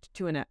switched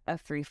to an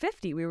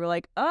F350. We were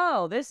like,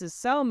 oh, this is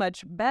so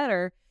much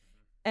better.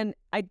 And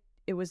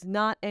it was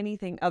not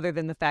anything other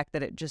than the fact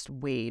that it just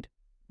weighed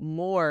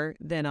more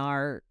than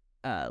our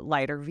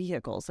lighter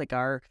vehicles, like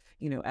our,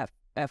 you know,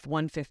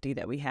 F-150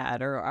 that we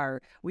had,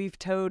 or we've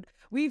towed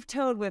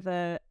with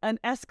an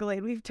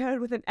Escalade, we've towed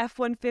with an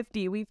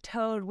F-150, we've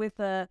towed with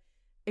a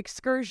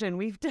excursion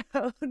we've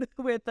towed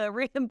with a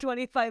Ram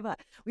 2500.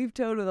 We've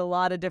towed with a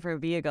lot of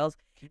different vehicles.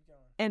 Keep going.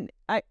 And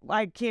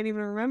I can't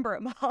even remember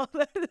them all.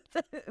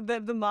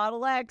 the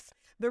Model X,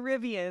 the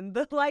Rivian,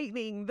 the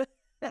Lightning, the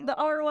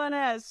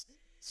R1S.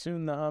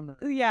 Soon the Hummer.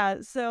 Yeah.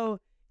 So,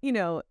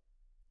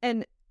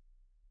 and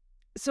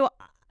so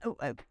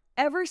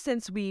ever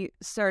since we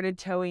started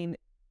towing,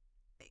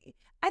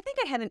 I think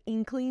I had an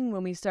inkling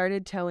when we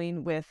started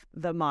towing with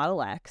the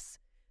Model X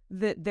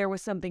that there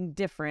was something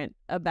different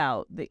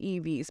about the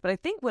EVs. But I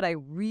think what I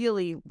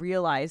really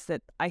realized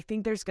that I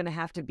think there's going to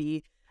have to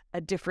be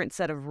a different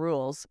set of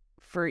rules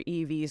for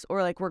EVs,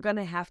 or like we're going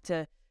to have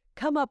to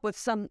come up with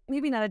some,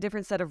 maybe not a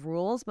different set of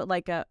rules, but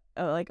like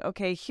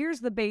okay, here's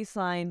the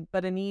baseline,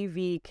 but an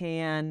EV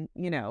can,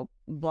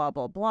 blah,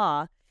 blah,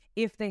 blah,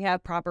 if they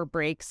have proper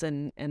brakes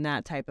and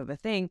that type of a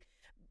thing.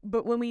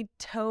 But when we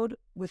towed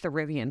with the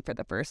Rivian for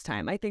the first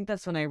time, I think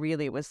that's when I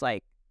really was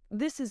like,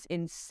 this is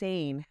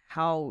insane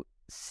how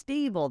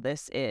stable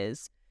this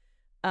is,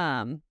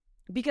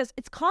 because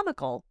it's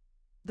comical.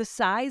 The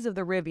size of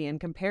the Rivian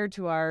compared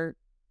to our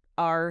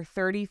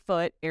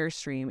 30-foot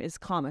Airstream is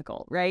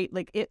comical, right?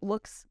 Like it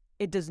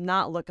does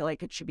not look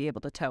like it should be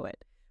able to tow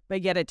it,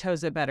 but yet it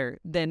tows it better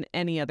than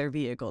any other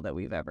vehicle that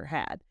we've ever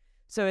had.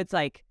 So it's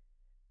like,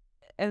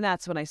 and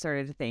that's when I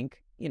started to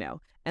think,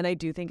 and I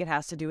do think it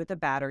has to do with the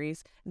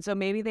batteries. And so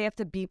maybe they have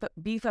to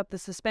beef up the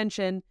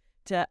suspension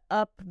to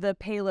up the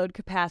payload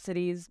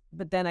capacities,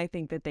 but then I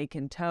think that they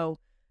can tow,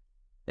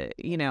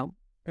 It'll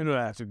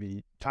have to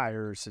be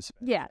tires,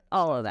 suspension. Yeah,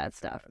 all of that like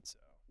stuff. So.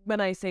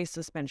 When I say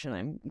suspension,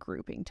 I'm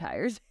grouping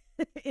tires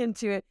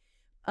into it.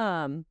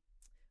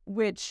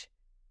 Which,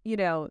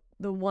 the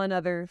one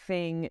other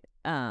thing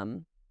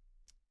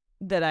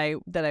that I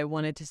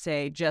wanted to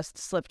say just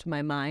slipped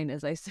my mind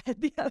as I said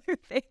the other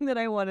thing that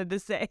I wanted to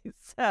say.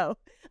 So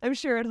I'm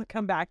sure it'll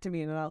come back to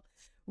me and I'll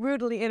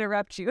rudely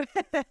interrupt you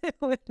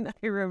when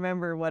I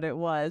remember what it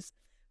was.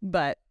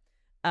 But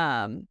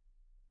I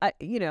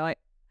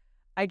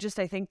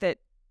think that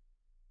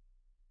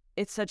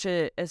it's such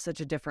a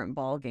different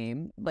ball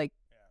game. Like,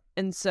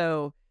 and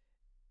so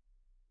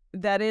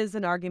that is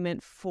an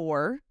argument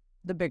for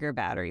the bigger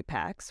battery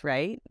packs,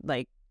 right?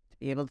 Like to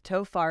be able to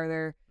tow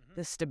farther,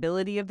 the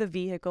stability of the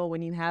vehicle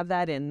when you have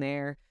that in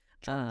there.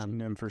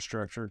 Charging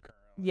infrastructure.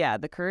 Yeah,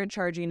 the current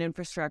charging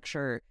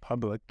infrastructure.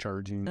 Public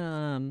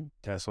charging.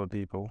 Tesla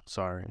people,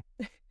 sorry.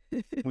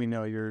 We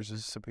know yours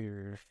is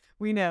superior.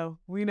 We know.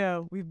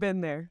 We've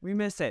been there. We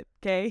miss it,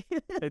 okay?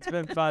 It's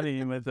been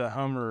funny with the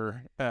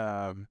Hummer.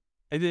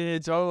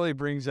 It totally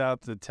brings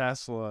out the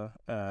Tesla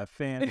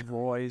fan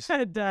boys,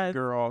 It does.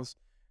 girls,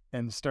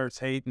 and starts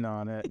hating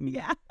on it. And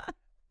Yeah.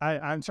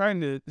 I'm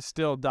trying to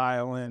still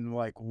dial in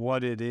like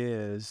what it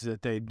is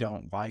that they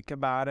don't like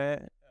about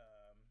it.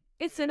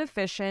 It's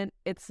inefficient.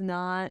 It's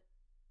not,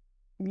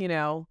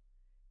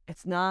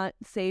 it's not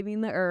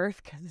saving the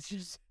earth because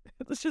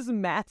it's just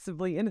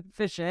massively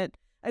inefficient.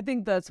 I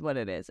think that's what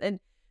it is. And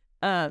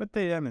But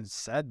they haven't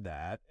said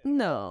that.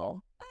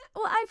 no.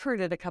 Well, I've heard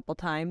it a couple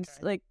times,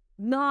 like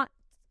not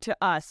to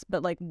us,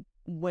 but like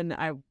when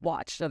I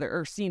watched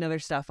or seen other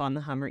stuff on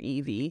the Hummer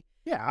EV.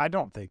 Yeah, I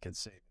don't think it's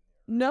saving.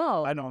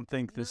 No. I don't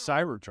think the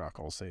Cybertruck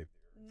will save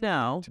the earth,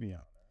 No. to be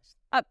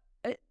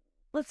honest.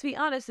 Let's be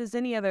honest, is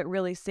any of it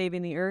really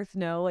saving the earth?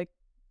 No. Like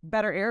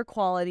better air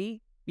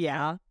quality.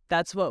 Yeah.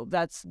 That's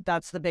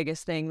the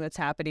biggest thing that's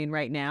happening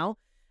right now.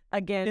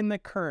 Again, In the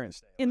current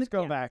state. Let's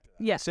go back to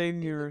that. Yes.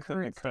 Saving the earth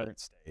in the current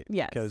state.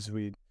 Yes. Because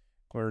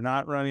we're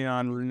not running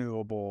on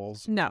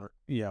renewables. No.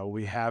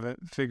 We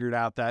haven't figured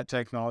out that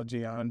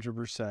technology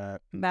 100%.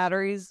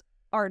 Batteries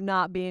are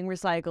not being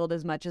recycled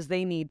as much as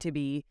they need to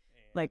be,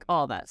 like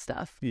all that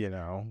stuff.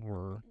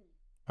 We're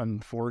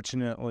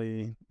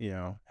unfortunately,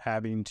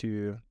 having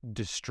to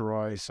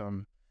destroy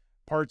some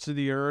parts of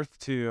the earth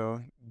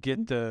to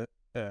get the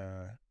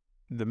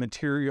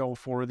material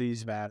for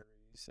these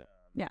batteries.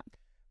 Yeah.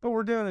 But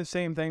we're doing the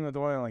same thing with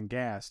oil and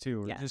gas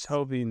too. We're just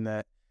hoping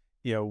that,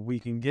 we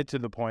can get to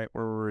the point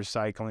where we're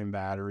recycling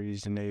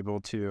batteries and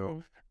able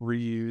to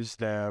reuse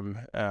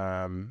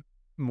them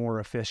more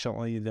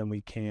efficiently than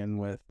we can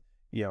with,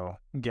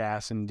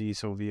 gas and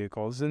diesel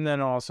vehicles. And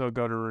then also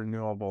go to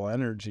renewable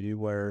energy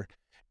where,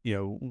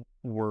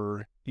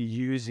 we're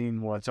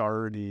using what's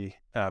already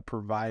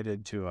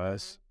provided to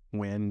us,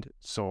 wind,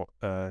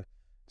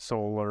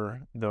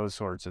 solar, those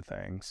sorts of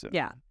things. So,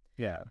 Yeah.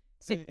 Yeah.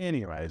 So,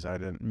 anyways, I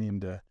didn't mean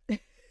to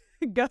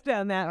go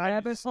down that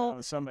rabbit hole.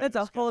 That's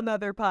a whole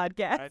nother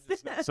podcast. I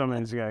just know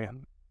somebody's going to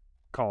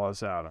call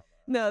us out.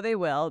 No, they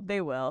will.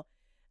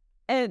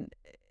 And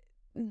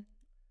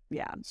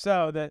yeah.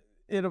 So that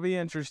it'll be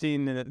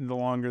interesting the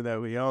longer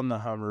that we own the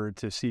Hummer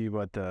to see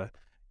what the,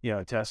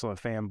 Tesla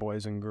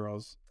fanboys and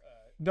girls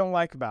don't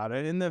like about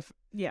it. And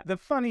the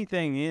funny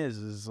thing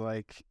is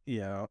like,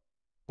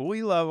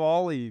 we love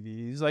all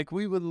EVs. Like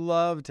we would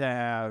love to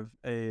have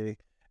a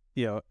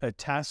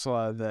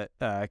Tesla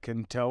that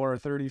can tow our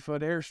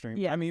 30-foot Airstream.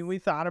 Yes. I mean, we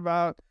thought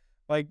about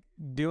like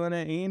doing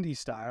it Andy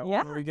style.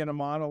 Yeah. Where we get a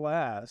Model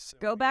S.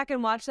 Go back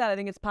and watch that. I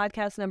think it's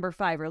podcast number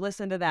 5, or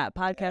listen to that,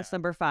 podcast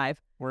number 5.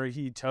 Where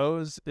he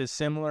tows a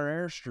similar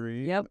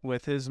Airstream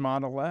with his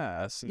Model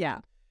S. Yeah.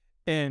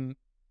 And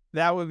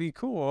that would be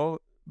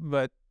cool,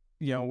 but,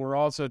 we're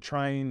also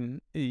trying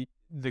the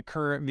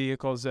current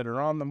vehicles that are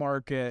on the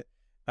market,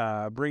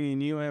 bringing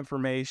you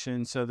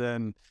information so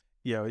then,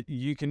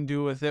 you can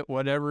do with it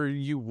whatever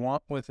you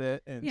want with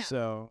it. And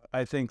so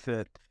I think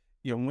that,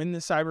 when the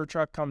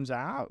Cybertruck comes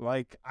out,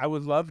 like, I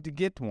would love to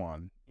get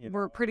one.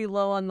 We're pretty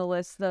low on the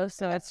list, though,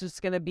 so it's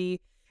just gonna be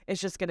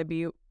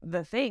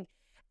the thing.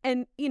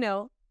 And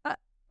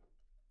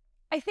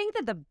I think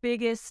that the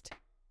biggest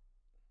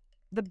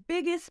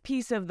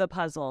piece of the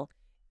puzzle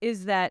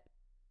is that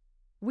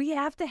we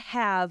have to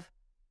have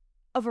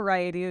a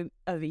variety of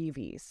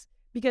EVs,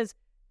 because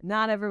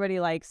not everybody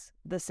likes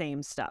the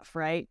same stuff,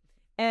 right?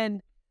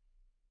 And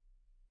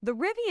the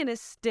Rivian is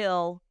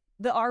still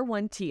the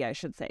R1T, I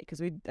should say,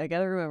 because I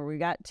gotta remember we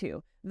got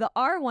 2. The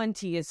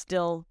R1T is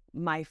still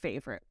my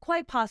favorite,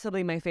 quite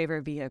possibly my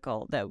favorite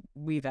vehicle that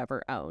we've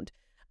ever owned.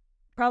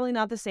 Probably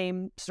not the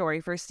same story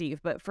for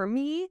Steve, but for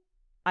me,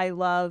 I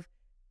love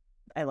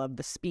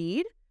the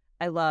speed.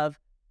 I love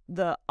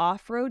the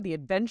off-road, the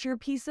adventure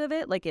piece of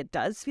it. Like, it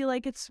does feel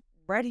like it's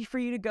ready for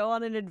you to go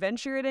on an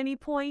adventure at any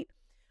point.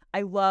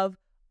 I love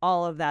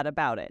all of that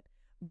about it.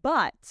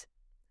 But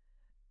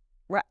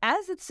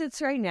as it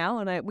sits right now,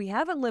 and we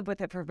haven't lived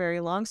with it for very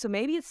long, so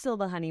maybe it's still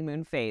the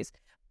honeymoon phase,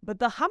 but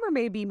the Hummer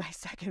may be my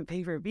second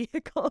favorite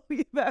vehicle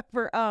we've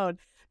ever owned,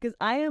 because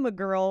I'm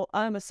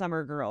a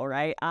summer girl,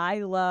 right?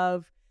 I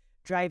love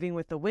driving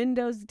with the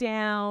windows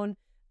down,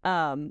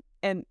 and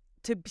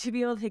to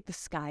be able to take the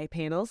sky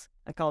panels,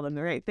 I call them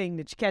the right thing.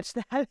 Did you catch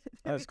that?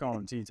 I was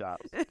calling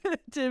T-tops.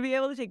 To be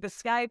able to take the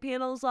sky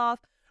panels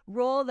off,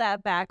 roll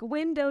that back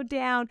window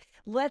down,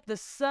 let the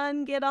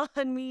sun get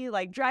on me,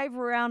 like drive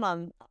around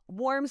on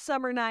warm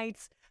summer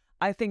nights.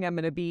 I think I'm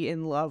going to be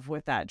in love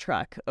with that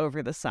truck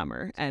over the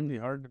summer. And it'd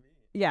be hard to beat.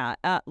 Yeah.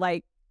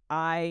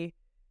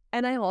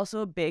 I'm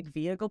also a big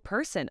vehicle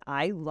person.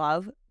 I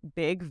love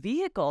big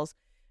vehicles.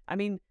 I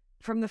mean,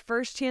 from the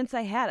first chance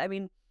I had,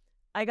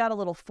 I got a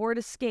little Ford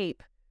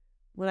Escape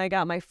when I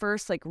got my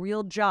first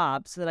real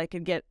job, so that I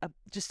could get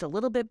just a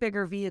little bit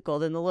bigger vehicle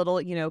than the little,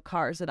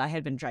 cars that I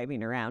had been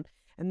driving around.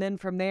 And then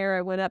from there,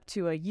 I went up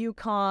to a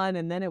Yukon,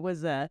 and then it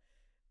was we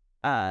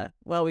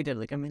did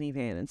a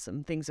minivan and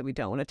some things that we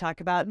don't want to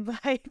talk about in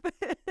life.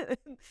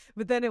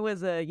 But then it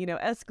was a,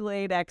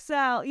 Escalade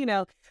XL,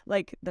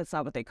 that's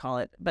not what they call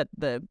it, but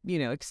the,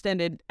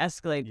 extended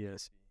Escalade.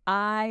 Yes.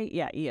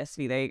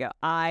 ESV, there you go.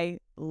 I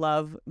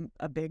love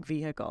a big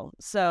vehicle.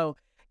 So,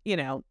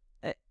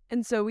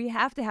 and so we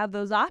have to have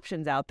those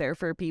options out there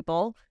for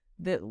people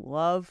that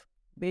love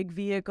big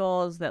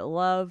vehicles, that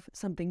love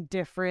something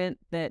different,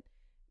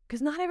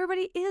 because not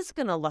everybody is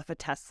going to love a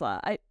Tesla.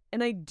 I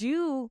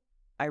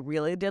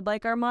really did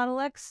like our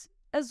Model X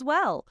as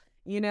well,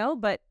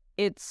 but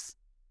you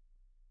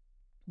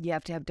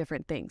have to have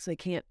different things.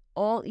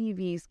 All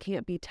EVs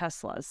can't be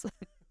Teslas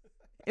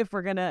if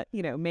we're going to,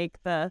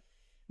 make the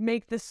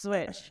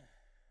switch.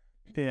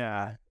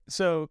 Yeah.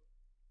 So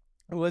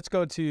let's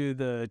go to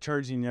the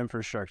charging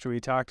infrastructure. We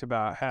talked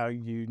about how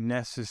you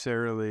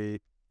necessarily,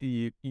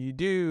 you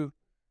do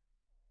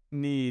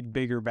need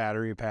bigger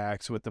battery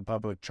packs with the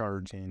public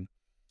charging.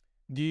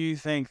 Do you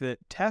think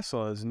that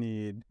Teslas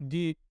need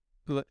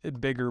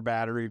bigger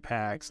battery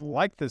packs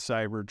like the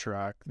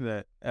Cybertruck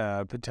that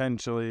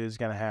potentially is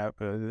going to have,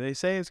 they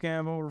say it's going to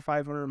have over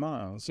 500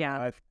 miles.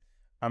 Yeah.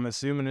 I'm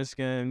assuming it's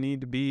going to need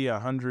to be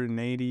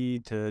 180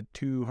 to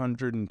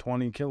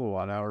 220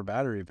 kilowatt hour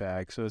battery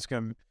pack. So it's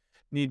going to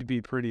need to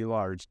be pretty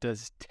large.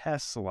 Does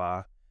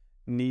Tesla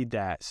need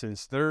that,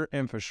 since their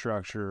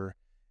infrastructure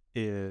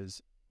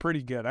is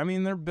pretty good?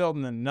 They're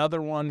building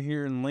another one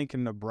here in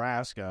Lincoln,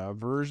 Nebraska,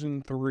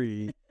 version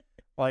 3.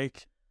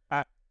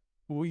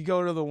 We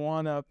go to the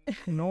one up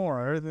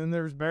north and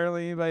there's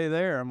barely anybody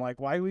there. I'm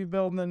like, why are we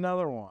building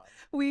another one?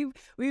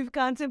 We've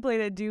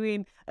contemplated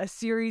doing a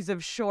series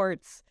of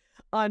shorts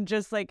on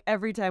just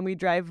every time we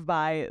drive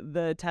by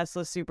the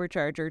Tesla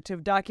supercharger to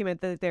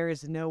document that there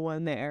is no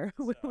one there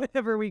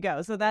whenever we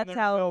go. So that's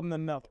how. Building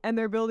another. And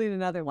they're building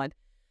another one.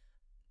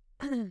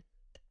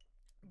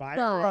 By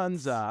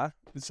Runza.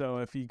 So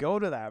if you go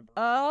to that.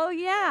 Oh,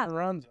 yeah.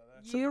 Runza.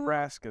 That's a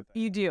Nebraska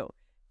thing. You do.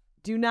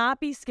 Do not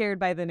be scared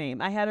by the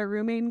name. I had a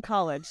roommate in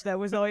college that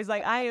was always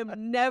like, I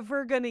am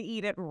never going to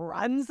eat at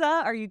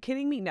Runza. Are you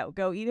kidding me? No,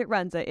 go eat at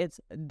Runza. It's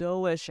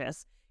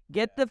delicious.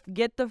 Get the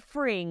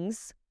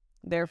frings,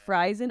 their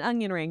fries and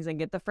onion rings, and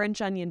get the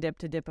French onion dip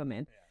to dip them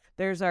in. Yeah.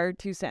 There's our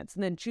 2 cents.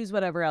 And then choose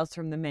whatever else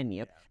from the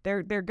menu.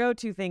 Yeah. Their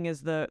go-to thing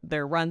is their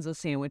Runza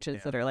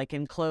sandwiches that are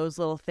enclosed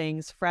little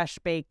things, fresh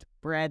baked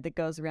bread that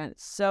goes around.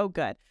 It's so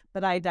good.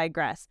 But I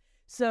digress.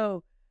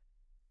 So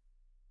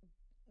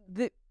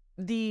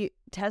the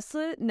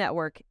Tesla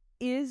network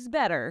is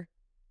better.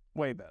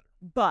 Way better.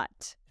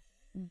 But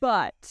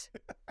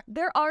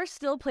there are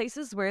still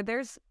places where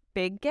there's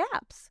big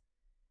gaps.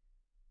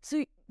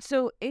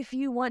 So if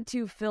you want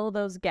to fill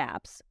those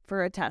gaps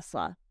for a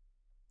Tesla,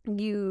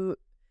 and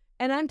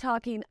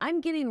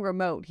I'm getting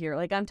remote here.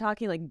 Like I'm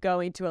talking like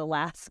going to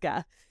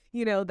Alaska,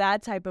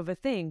 that type of a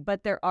thing.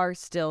 But there are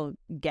still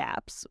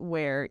gaps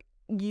where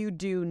you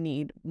do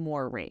need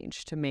more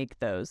range to make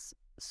those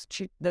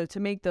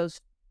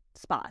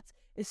spots,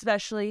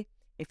 especially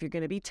if you're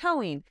going to be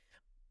towing.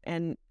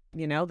 And,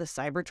 the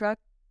Cybertruck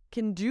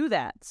can do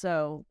that.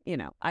 So,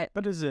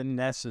 But is it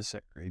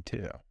necessary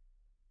too?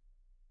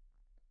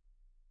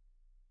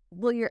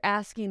 Well, you're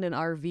asking an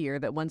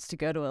RVer that wants to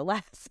go to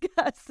Alaska.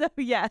 So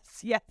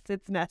yes,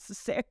 it's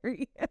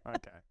necessary.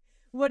 Okay.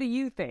 What do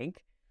you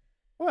think?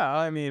 Well,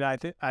 I mean, I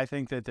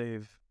think that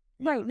they've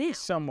Right now.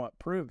 somewhat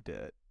proved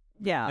it.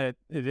 Yeah. That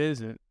it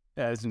isn't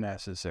as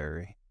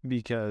necessary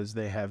because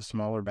they have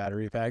smaller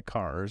battery pack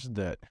cars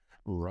that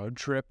road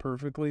trip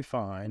perfectly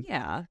fine.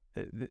 Yeah.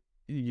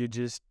 You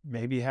just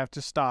maybe have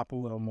to stop a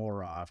little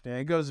more often.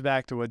 It goes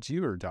back to what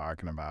you were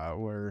talking about,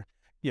 where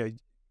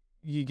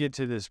you get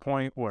to this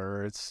point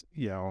where it's,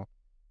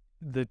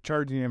 the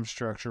charging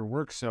infrastructure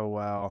works so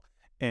well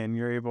and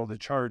you're able to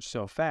charge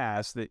so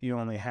fast that you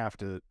only have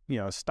to,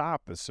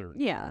 stop a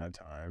certain amount of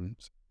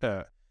times.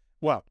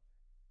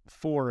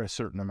 For a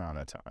certain amount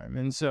of time.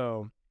 And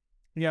so,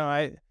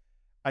 I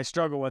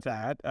struggle with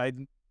that.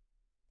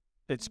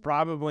 It's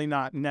probably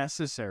not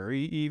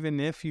necessary,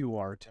 even if you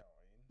are towing.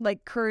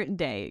 Like current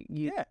day,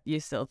 you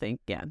still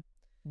think, yeah.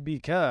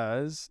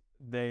 Because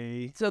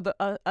So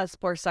us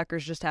poor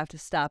suckers just have to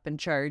stop and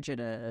charge at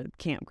a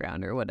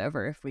campground or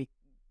whatever if we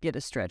get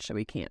a stretch that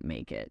we can't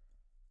make it.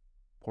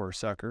 Poor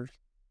suckers.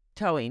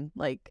 Towing,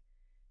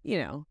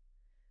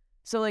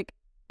 So like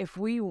if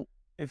you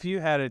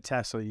had a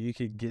Tesla, you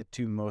could get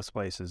to most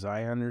places.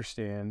 I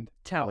understand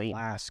towing.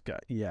 Alaska.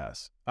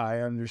 Yes. I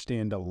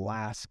understand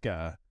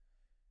Alaska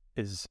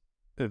is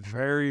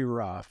very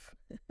rough.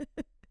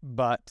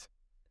 But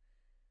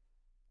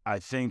I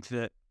think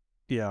that,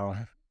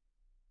 yeah.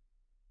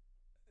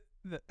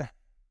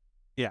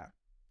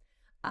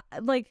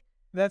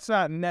 That's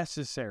not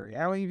necessary.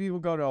 How many people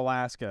go to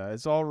Alaska?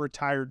 It's all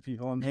retired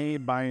people and they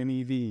ain't buying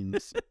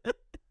EVs.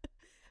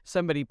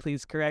 Somebody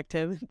please correct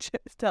him.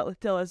 Just tell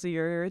us that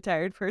you're a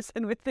retired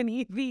person with an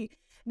EV.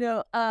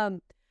 No,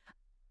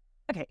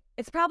 okay.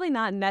 It's probably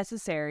not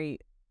necessary.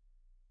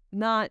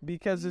 Not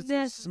because it's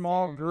a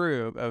small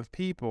group of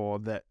people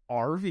that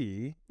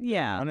RV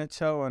on a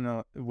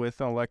tow with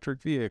an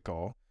electric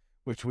vehicle,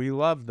 which we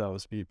love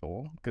those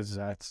people because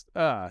that's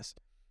us.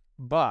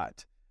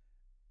 But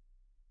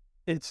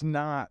it's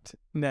not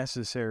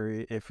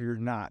necessary if you're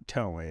not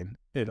towing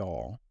at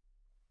all.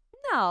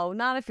 No,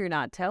 not if you're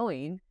not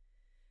towing.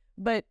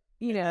 But,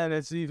 And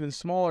it's an even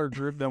smaller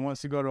group that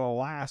wants to go to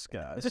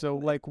Alaska. So,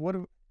 like, what?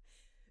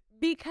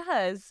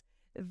 Because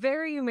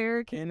very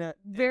American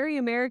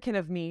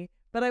of me,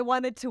 but I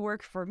want it to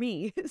work for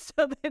me.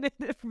 So then,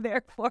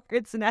 therefore,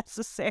 it's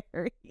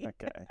necessary.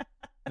 Okay.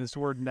 This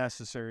word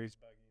necessary is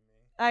bugging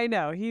me. I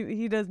know.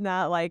 He does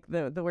not like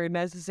the word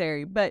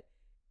necessary. But,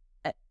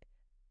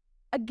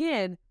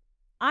 again,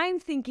 I'm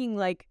thinking,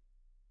 like,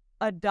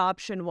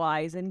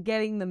 adoption-wise and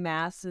getting the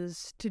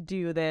masses to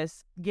do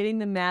this, getting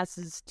the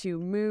masses to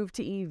move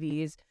to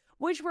EVs,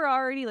 which we're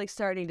already, like,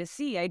 starting to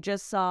see. I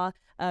just saw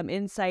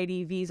Inside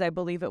EVs, I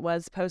believe it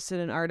was,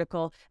 posted an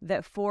article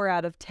that 4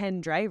 out of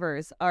 10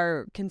 drivers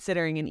are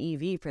considering an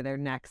EV for their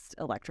next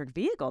electric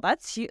vehicle.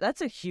 That's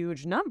a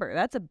huge number.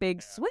 That's a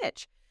big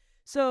switch.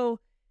 So,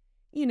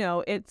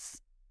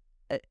 it's...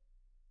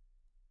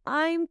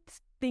 I'm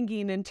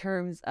thinking in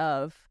terms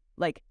of,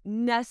 like,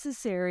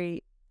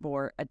 necessary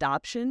for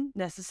adoption,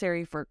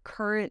 necessary for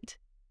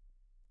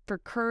the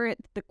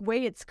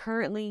way it's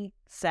currently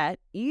set,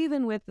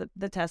 even with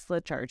the Tesla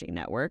charging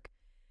network.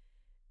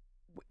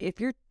 If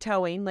you're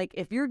towing, like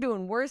if you're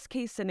doing worst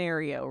case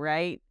scenario,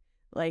 right?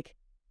 Like,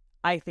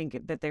 I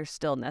think that they're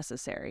still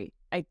necessary.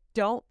 I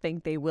don't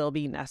think they will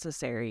be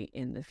necessary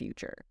in the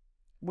future.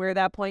 Where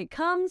that point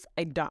comes,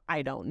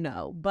 I don't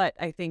know, but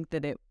I think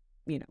that it,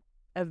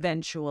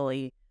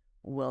 eventually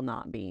will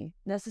not be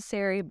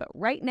necessary. But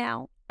right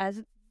now, as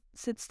it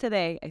sits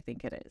today, I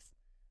think it is.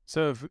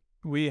 So if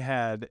we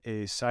had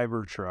a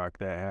Cybertruck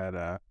that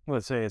had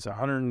let's say it's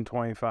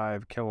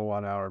 125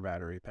 kilowatt hour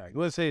battery pack.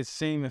 Let's say it's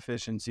same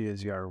efficiency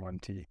as the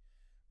R1T,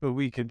 but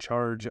we could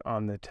charge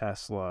on the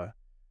Tesla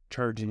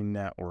charging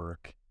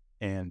network.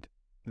 And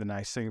the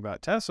nice thing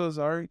about Teslas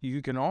are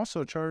you can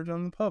also charge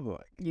on the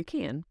public. You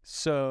can.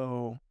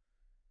 So,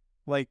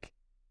 like,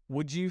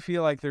 would you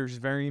feel like there's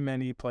very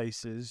many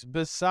places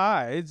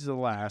besides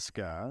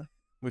Alaska,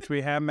 which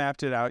we have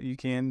mapped it out, you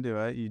can do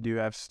it. You do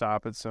have to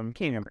stop at some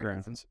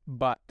campgrounds.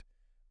 But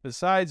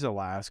besides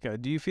Alaska,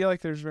 do you feel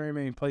like there's very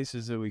many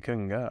places that we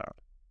couldn't go?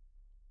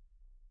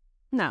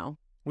 No.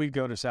 We'd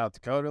go to South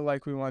Dakota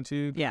like we want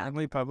to. Yeah.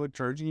 Currently public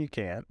charging, you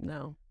can't.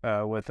 No.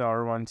 With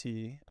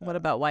R1T. What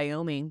about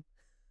Wyoming?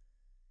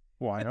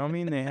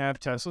 Wyoming, they have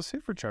Tesla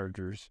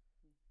superchargers.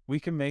 We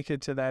can make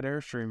it to that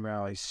Airstream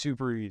rally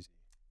super easy.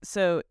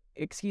 So,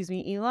 excuse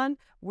me, Elon,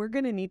 we're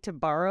going to need to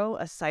borrow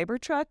a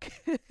Cybertruck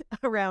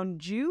around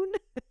June.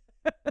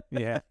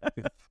 Yeah.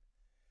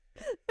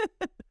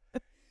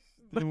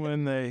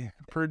 When they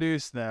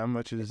produce them,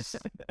 which is,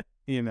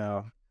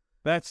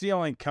 that's the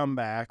only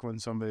comeback when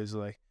somebody's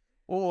like,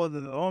 oh,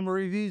 the Hummer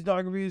EV's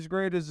not going to be as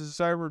great as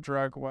the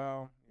Cybertruck.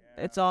 Well,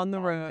 yeah, It's on the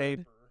road.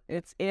 paper.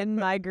 It's in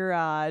my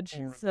garage.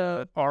 Or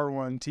So the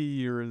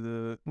R1T or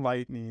the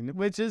Lightning,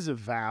 which is a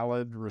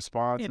valid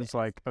response. It's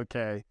like,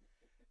 okay,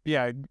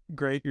 yeah,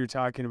 great. You're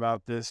talking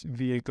about this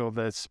vehicle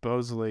that's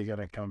supposedly going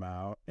to come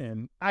out.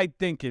 And I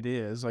think it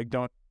is. Like,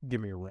 don't get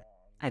me wrong.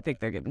 I think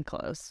they're getting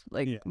close.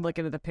 Like,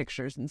 looking at the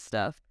pictures and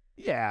stuff.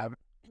 Yeah.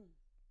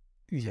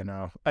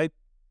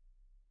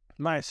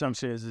 My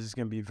assumption is it's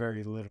going to be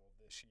very little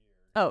this year.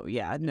 Oh,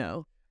 yeah,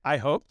 no. I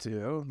hope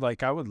to.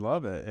 Like, I would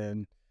love it.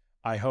 And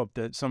I hope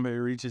that somebody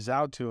reaches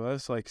out to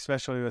us, like,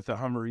 especially with the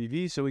Hummer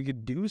EV, so we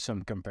could do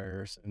some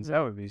comparisons. That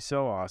would be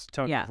so awesome.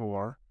 Tug of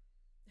war.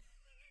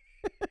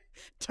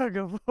 Tug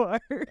of war.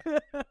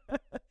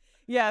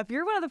 Yeah, if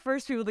you're one of the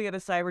first people to get a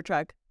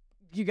Cybertruck,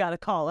 you got to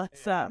call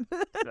us up.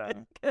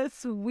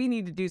 Because we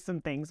need to do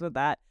some things with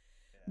that.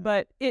 Yeah.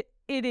 But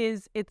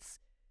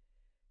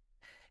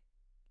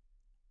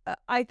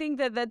I think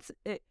that's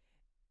it.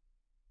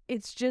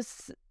 It's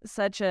just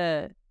such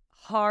a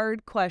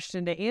hard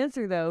question to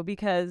answer, though,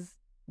 because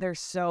there's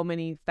so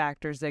many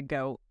factors that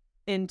go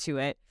into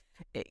it.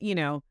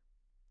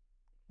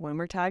 When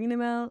we're talking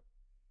about,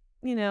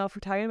 if we're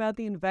talking about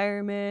the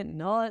environment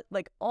and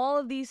all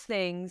of these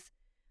things,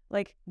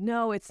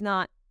 no, it's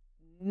not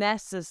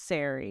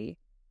necessary.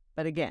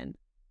 But again,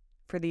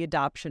 for the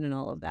adoption and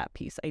all of that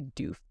piece, I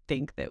do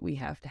think that we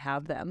have to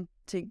have them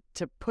to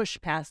push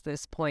past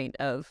this point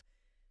of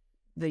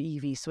the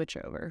EV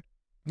switchover.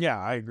 Yeah,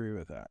 I agree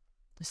with that.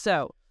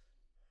 So,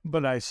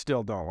 but I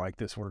still don't like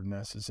this word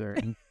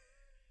necessary.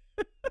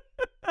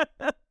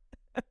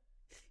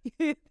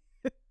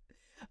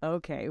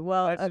 Okay,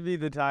 well, that should be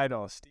the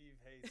title. Steve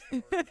hates the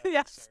word necessary.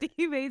 Yeah,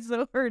 Steve hates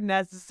the word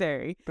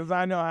necessary. Because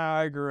I know how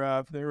I grew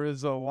up. There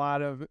was a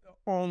lot of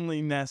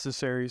only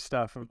necessary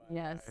stuff in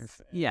my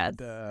life. Yes.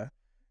 And,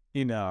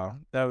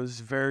 that was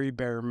very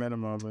bare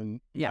minimum.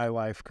 And my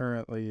life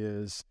currently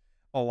is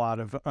a lot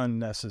of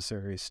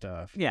unnecessary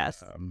stuff.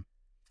 Yes.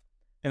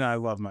 And I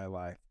love my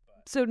life.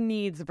 So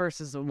needs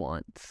versus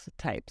wants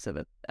types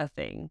of a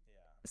thing. Yeah.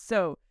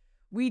 So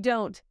we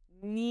don't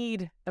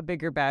need a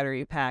bigger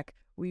battery pack.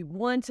 We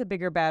want a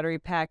bigger battery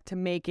pack to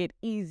make it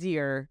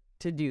easier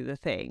to do the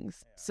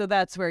things. Yeah. So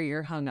that's where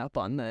you're hung up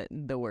on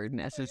the word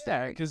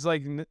necessary. Because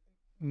do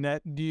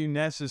you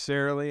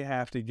necessarily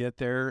have to get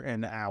there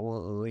an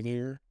hour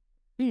earlier?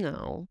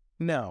 No.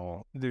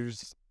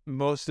 There's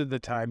most of the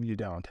time you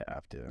don't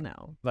have to.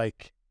 No. I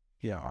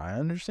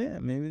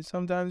understand. Maybe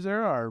sometimes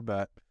there are,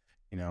 but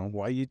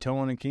why are you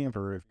towing a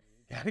camper if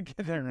you gotta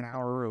get there an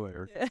hour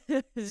earlier?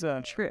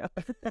 So, true.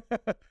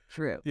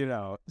 True.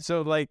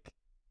 So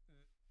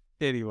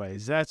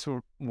anyways, that's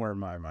where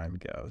my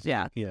mind goes.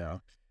 Yeah.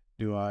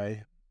 Do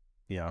I,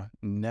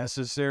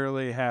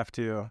 necessarily have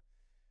to,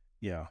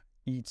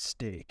 eat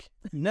steak?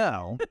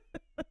 No.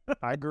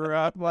 I grew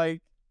up my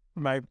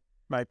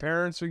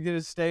parents would get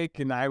a steak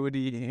and I would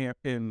eat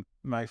and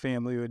my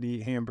family would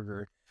eat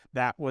hamburger.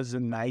 That was a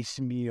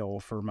nice meal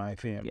for my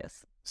family.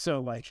 Yes.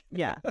 So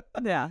yeah.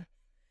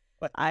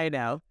 I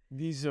know.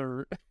 These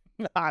are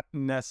not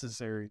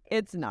necessary.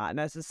 It's not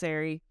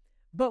necessary.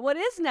 But what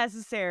is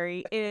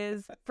necessary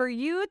is for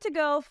you to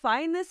go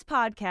find this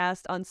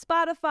podcast on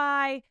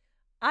Spotify,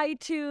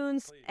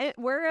 iTunes, and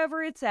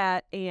wherever it's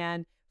at,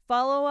 and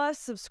follow us,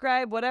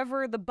 subscribe,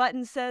 whatever the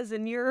button says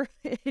in your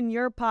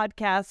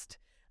podcast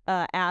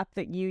app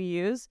that you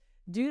use.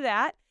 Do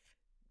that.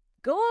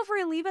 Go over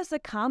and leave us a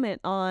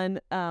comment on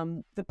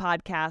the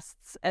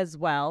podcasts as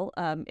well,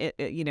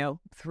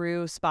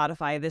 through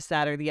Spotify, this,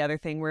 that, or the other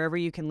thing, wherever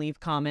you can leave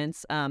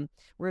comments,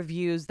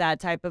 reviews, that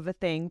type of a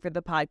thing for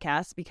the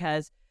podcast,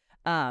 because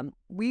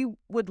we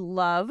would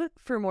love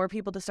for more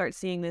people to start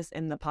seeing this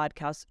in the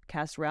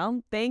podcast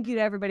realm. Thank you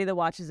to everybody that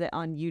watches it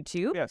on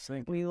YouTube. Yes,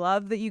 thank you. We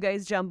love that you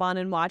guys jump on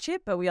and watch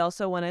it, but we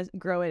also want to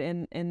grow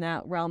it in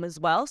that realm as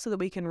well so that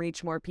we can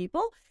reach more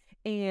people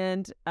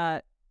and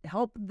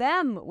help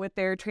them with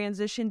their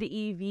transition to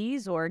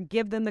EVs, or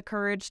give them the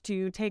courage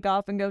to take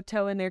off and go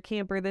tow in their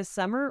camper this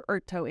summer,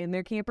 or tow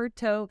their camper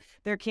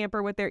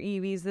with their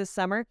EVs this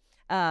summer.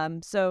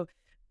 So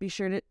be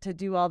sure to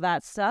do all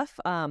that stuff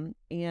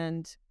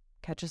and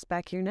catch us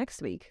back here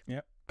next week.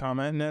 Yep.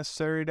 Comment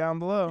necessary down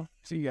below.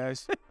 See you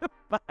guys.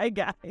 Bye,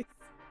 guys.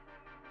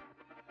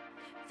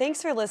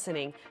 Thanks for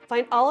listening.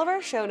 Find all of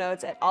our show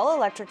notes at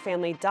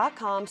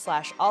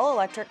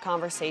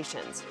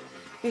allelectricfamily.com/allelectricconversations.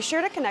 Be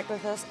sure to connect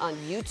with us on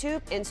YouTube,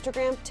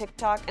 Instagram,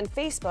 TikTok, and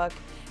Facebook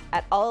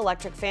at All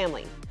Electric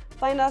Family.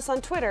 Find us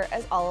on Twitter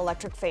as All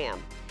Electric Fam.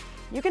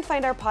 You can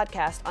find our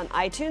podcast on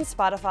iTunes,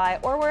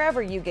 Spotify, or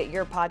wherever you get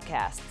your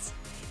podcasts.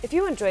 If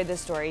you enjoyed this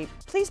story,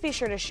 please be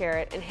sure to share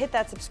it and hit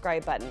that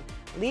subscribe button.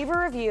 Leave a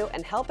review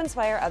and help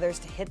inspire others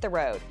to hit the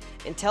road.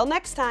 Until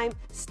next time,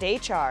 stay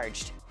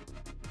charged.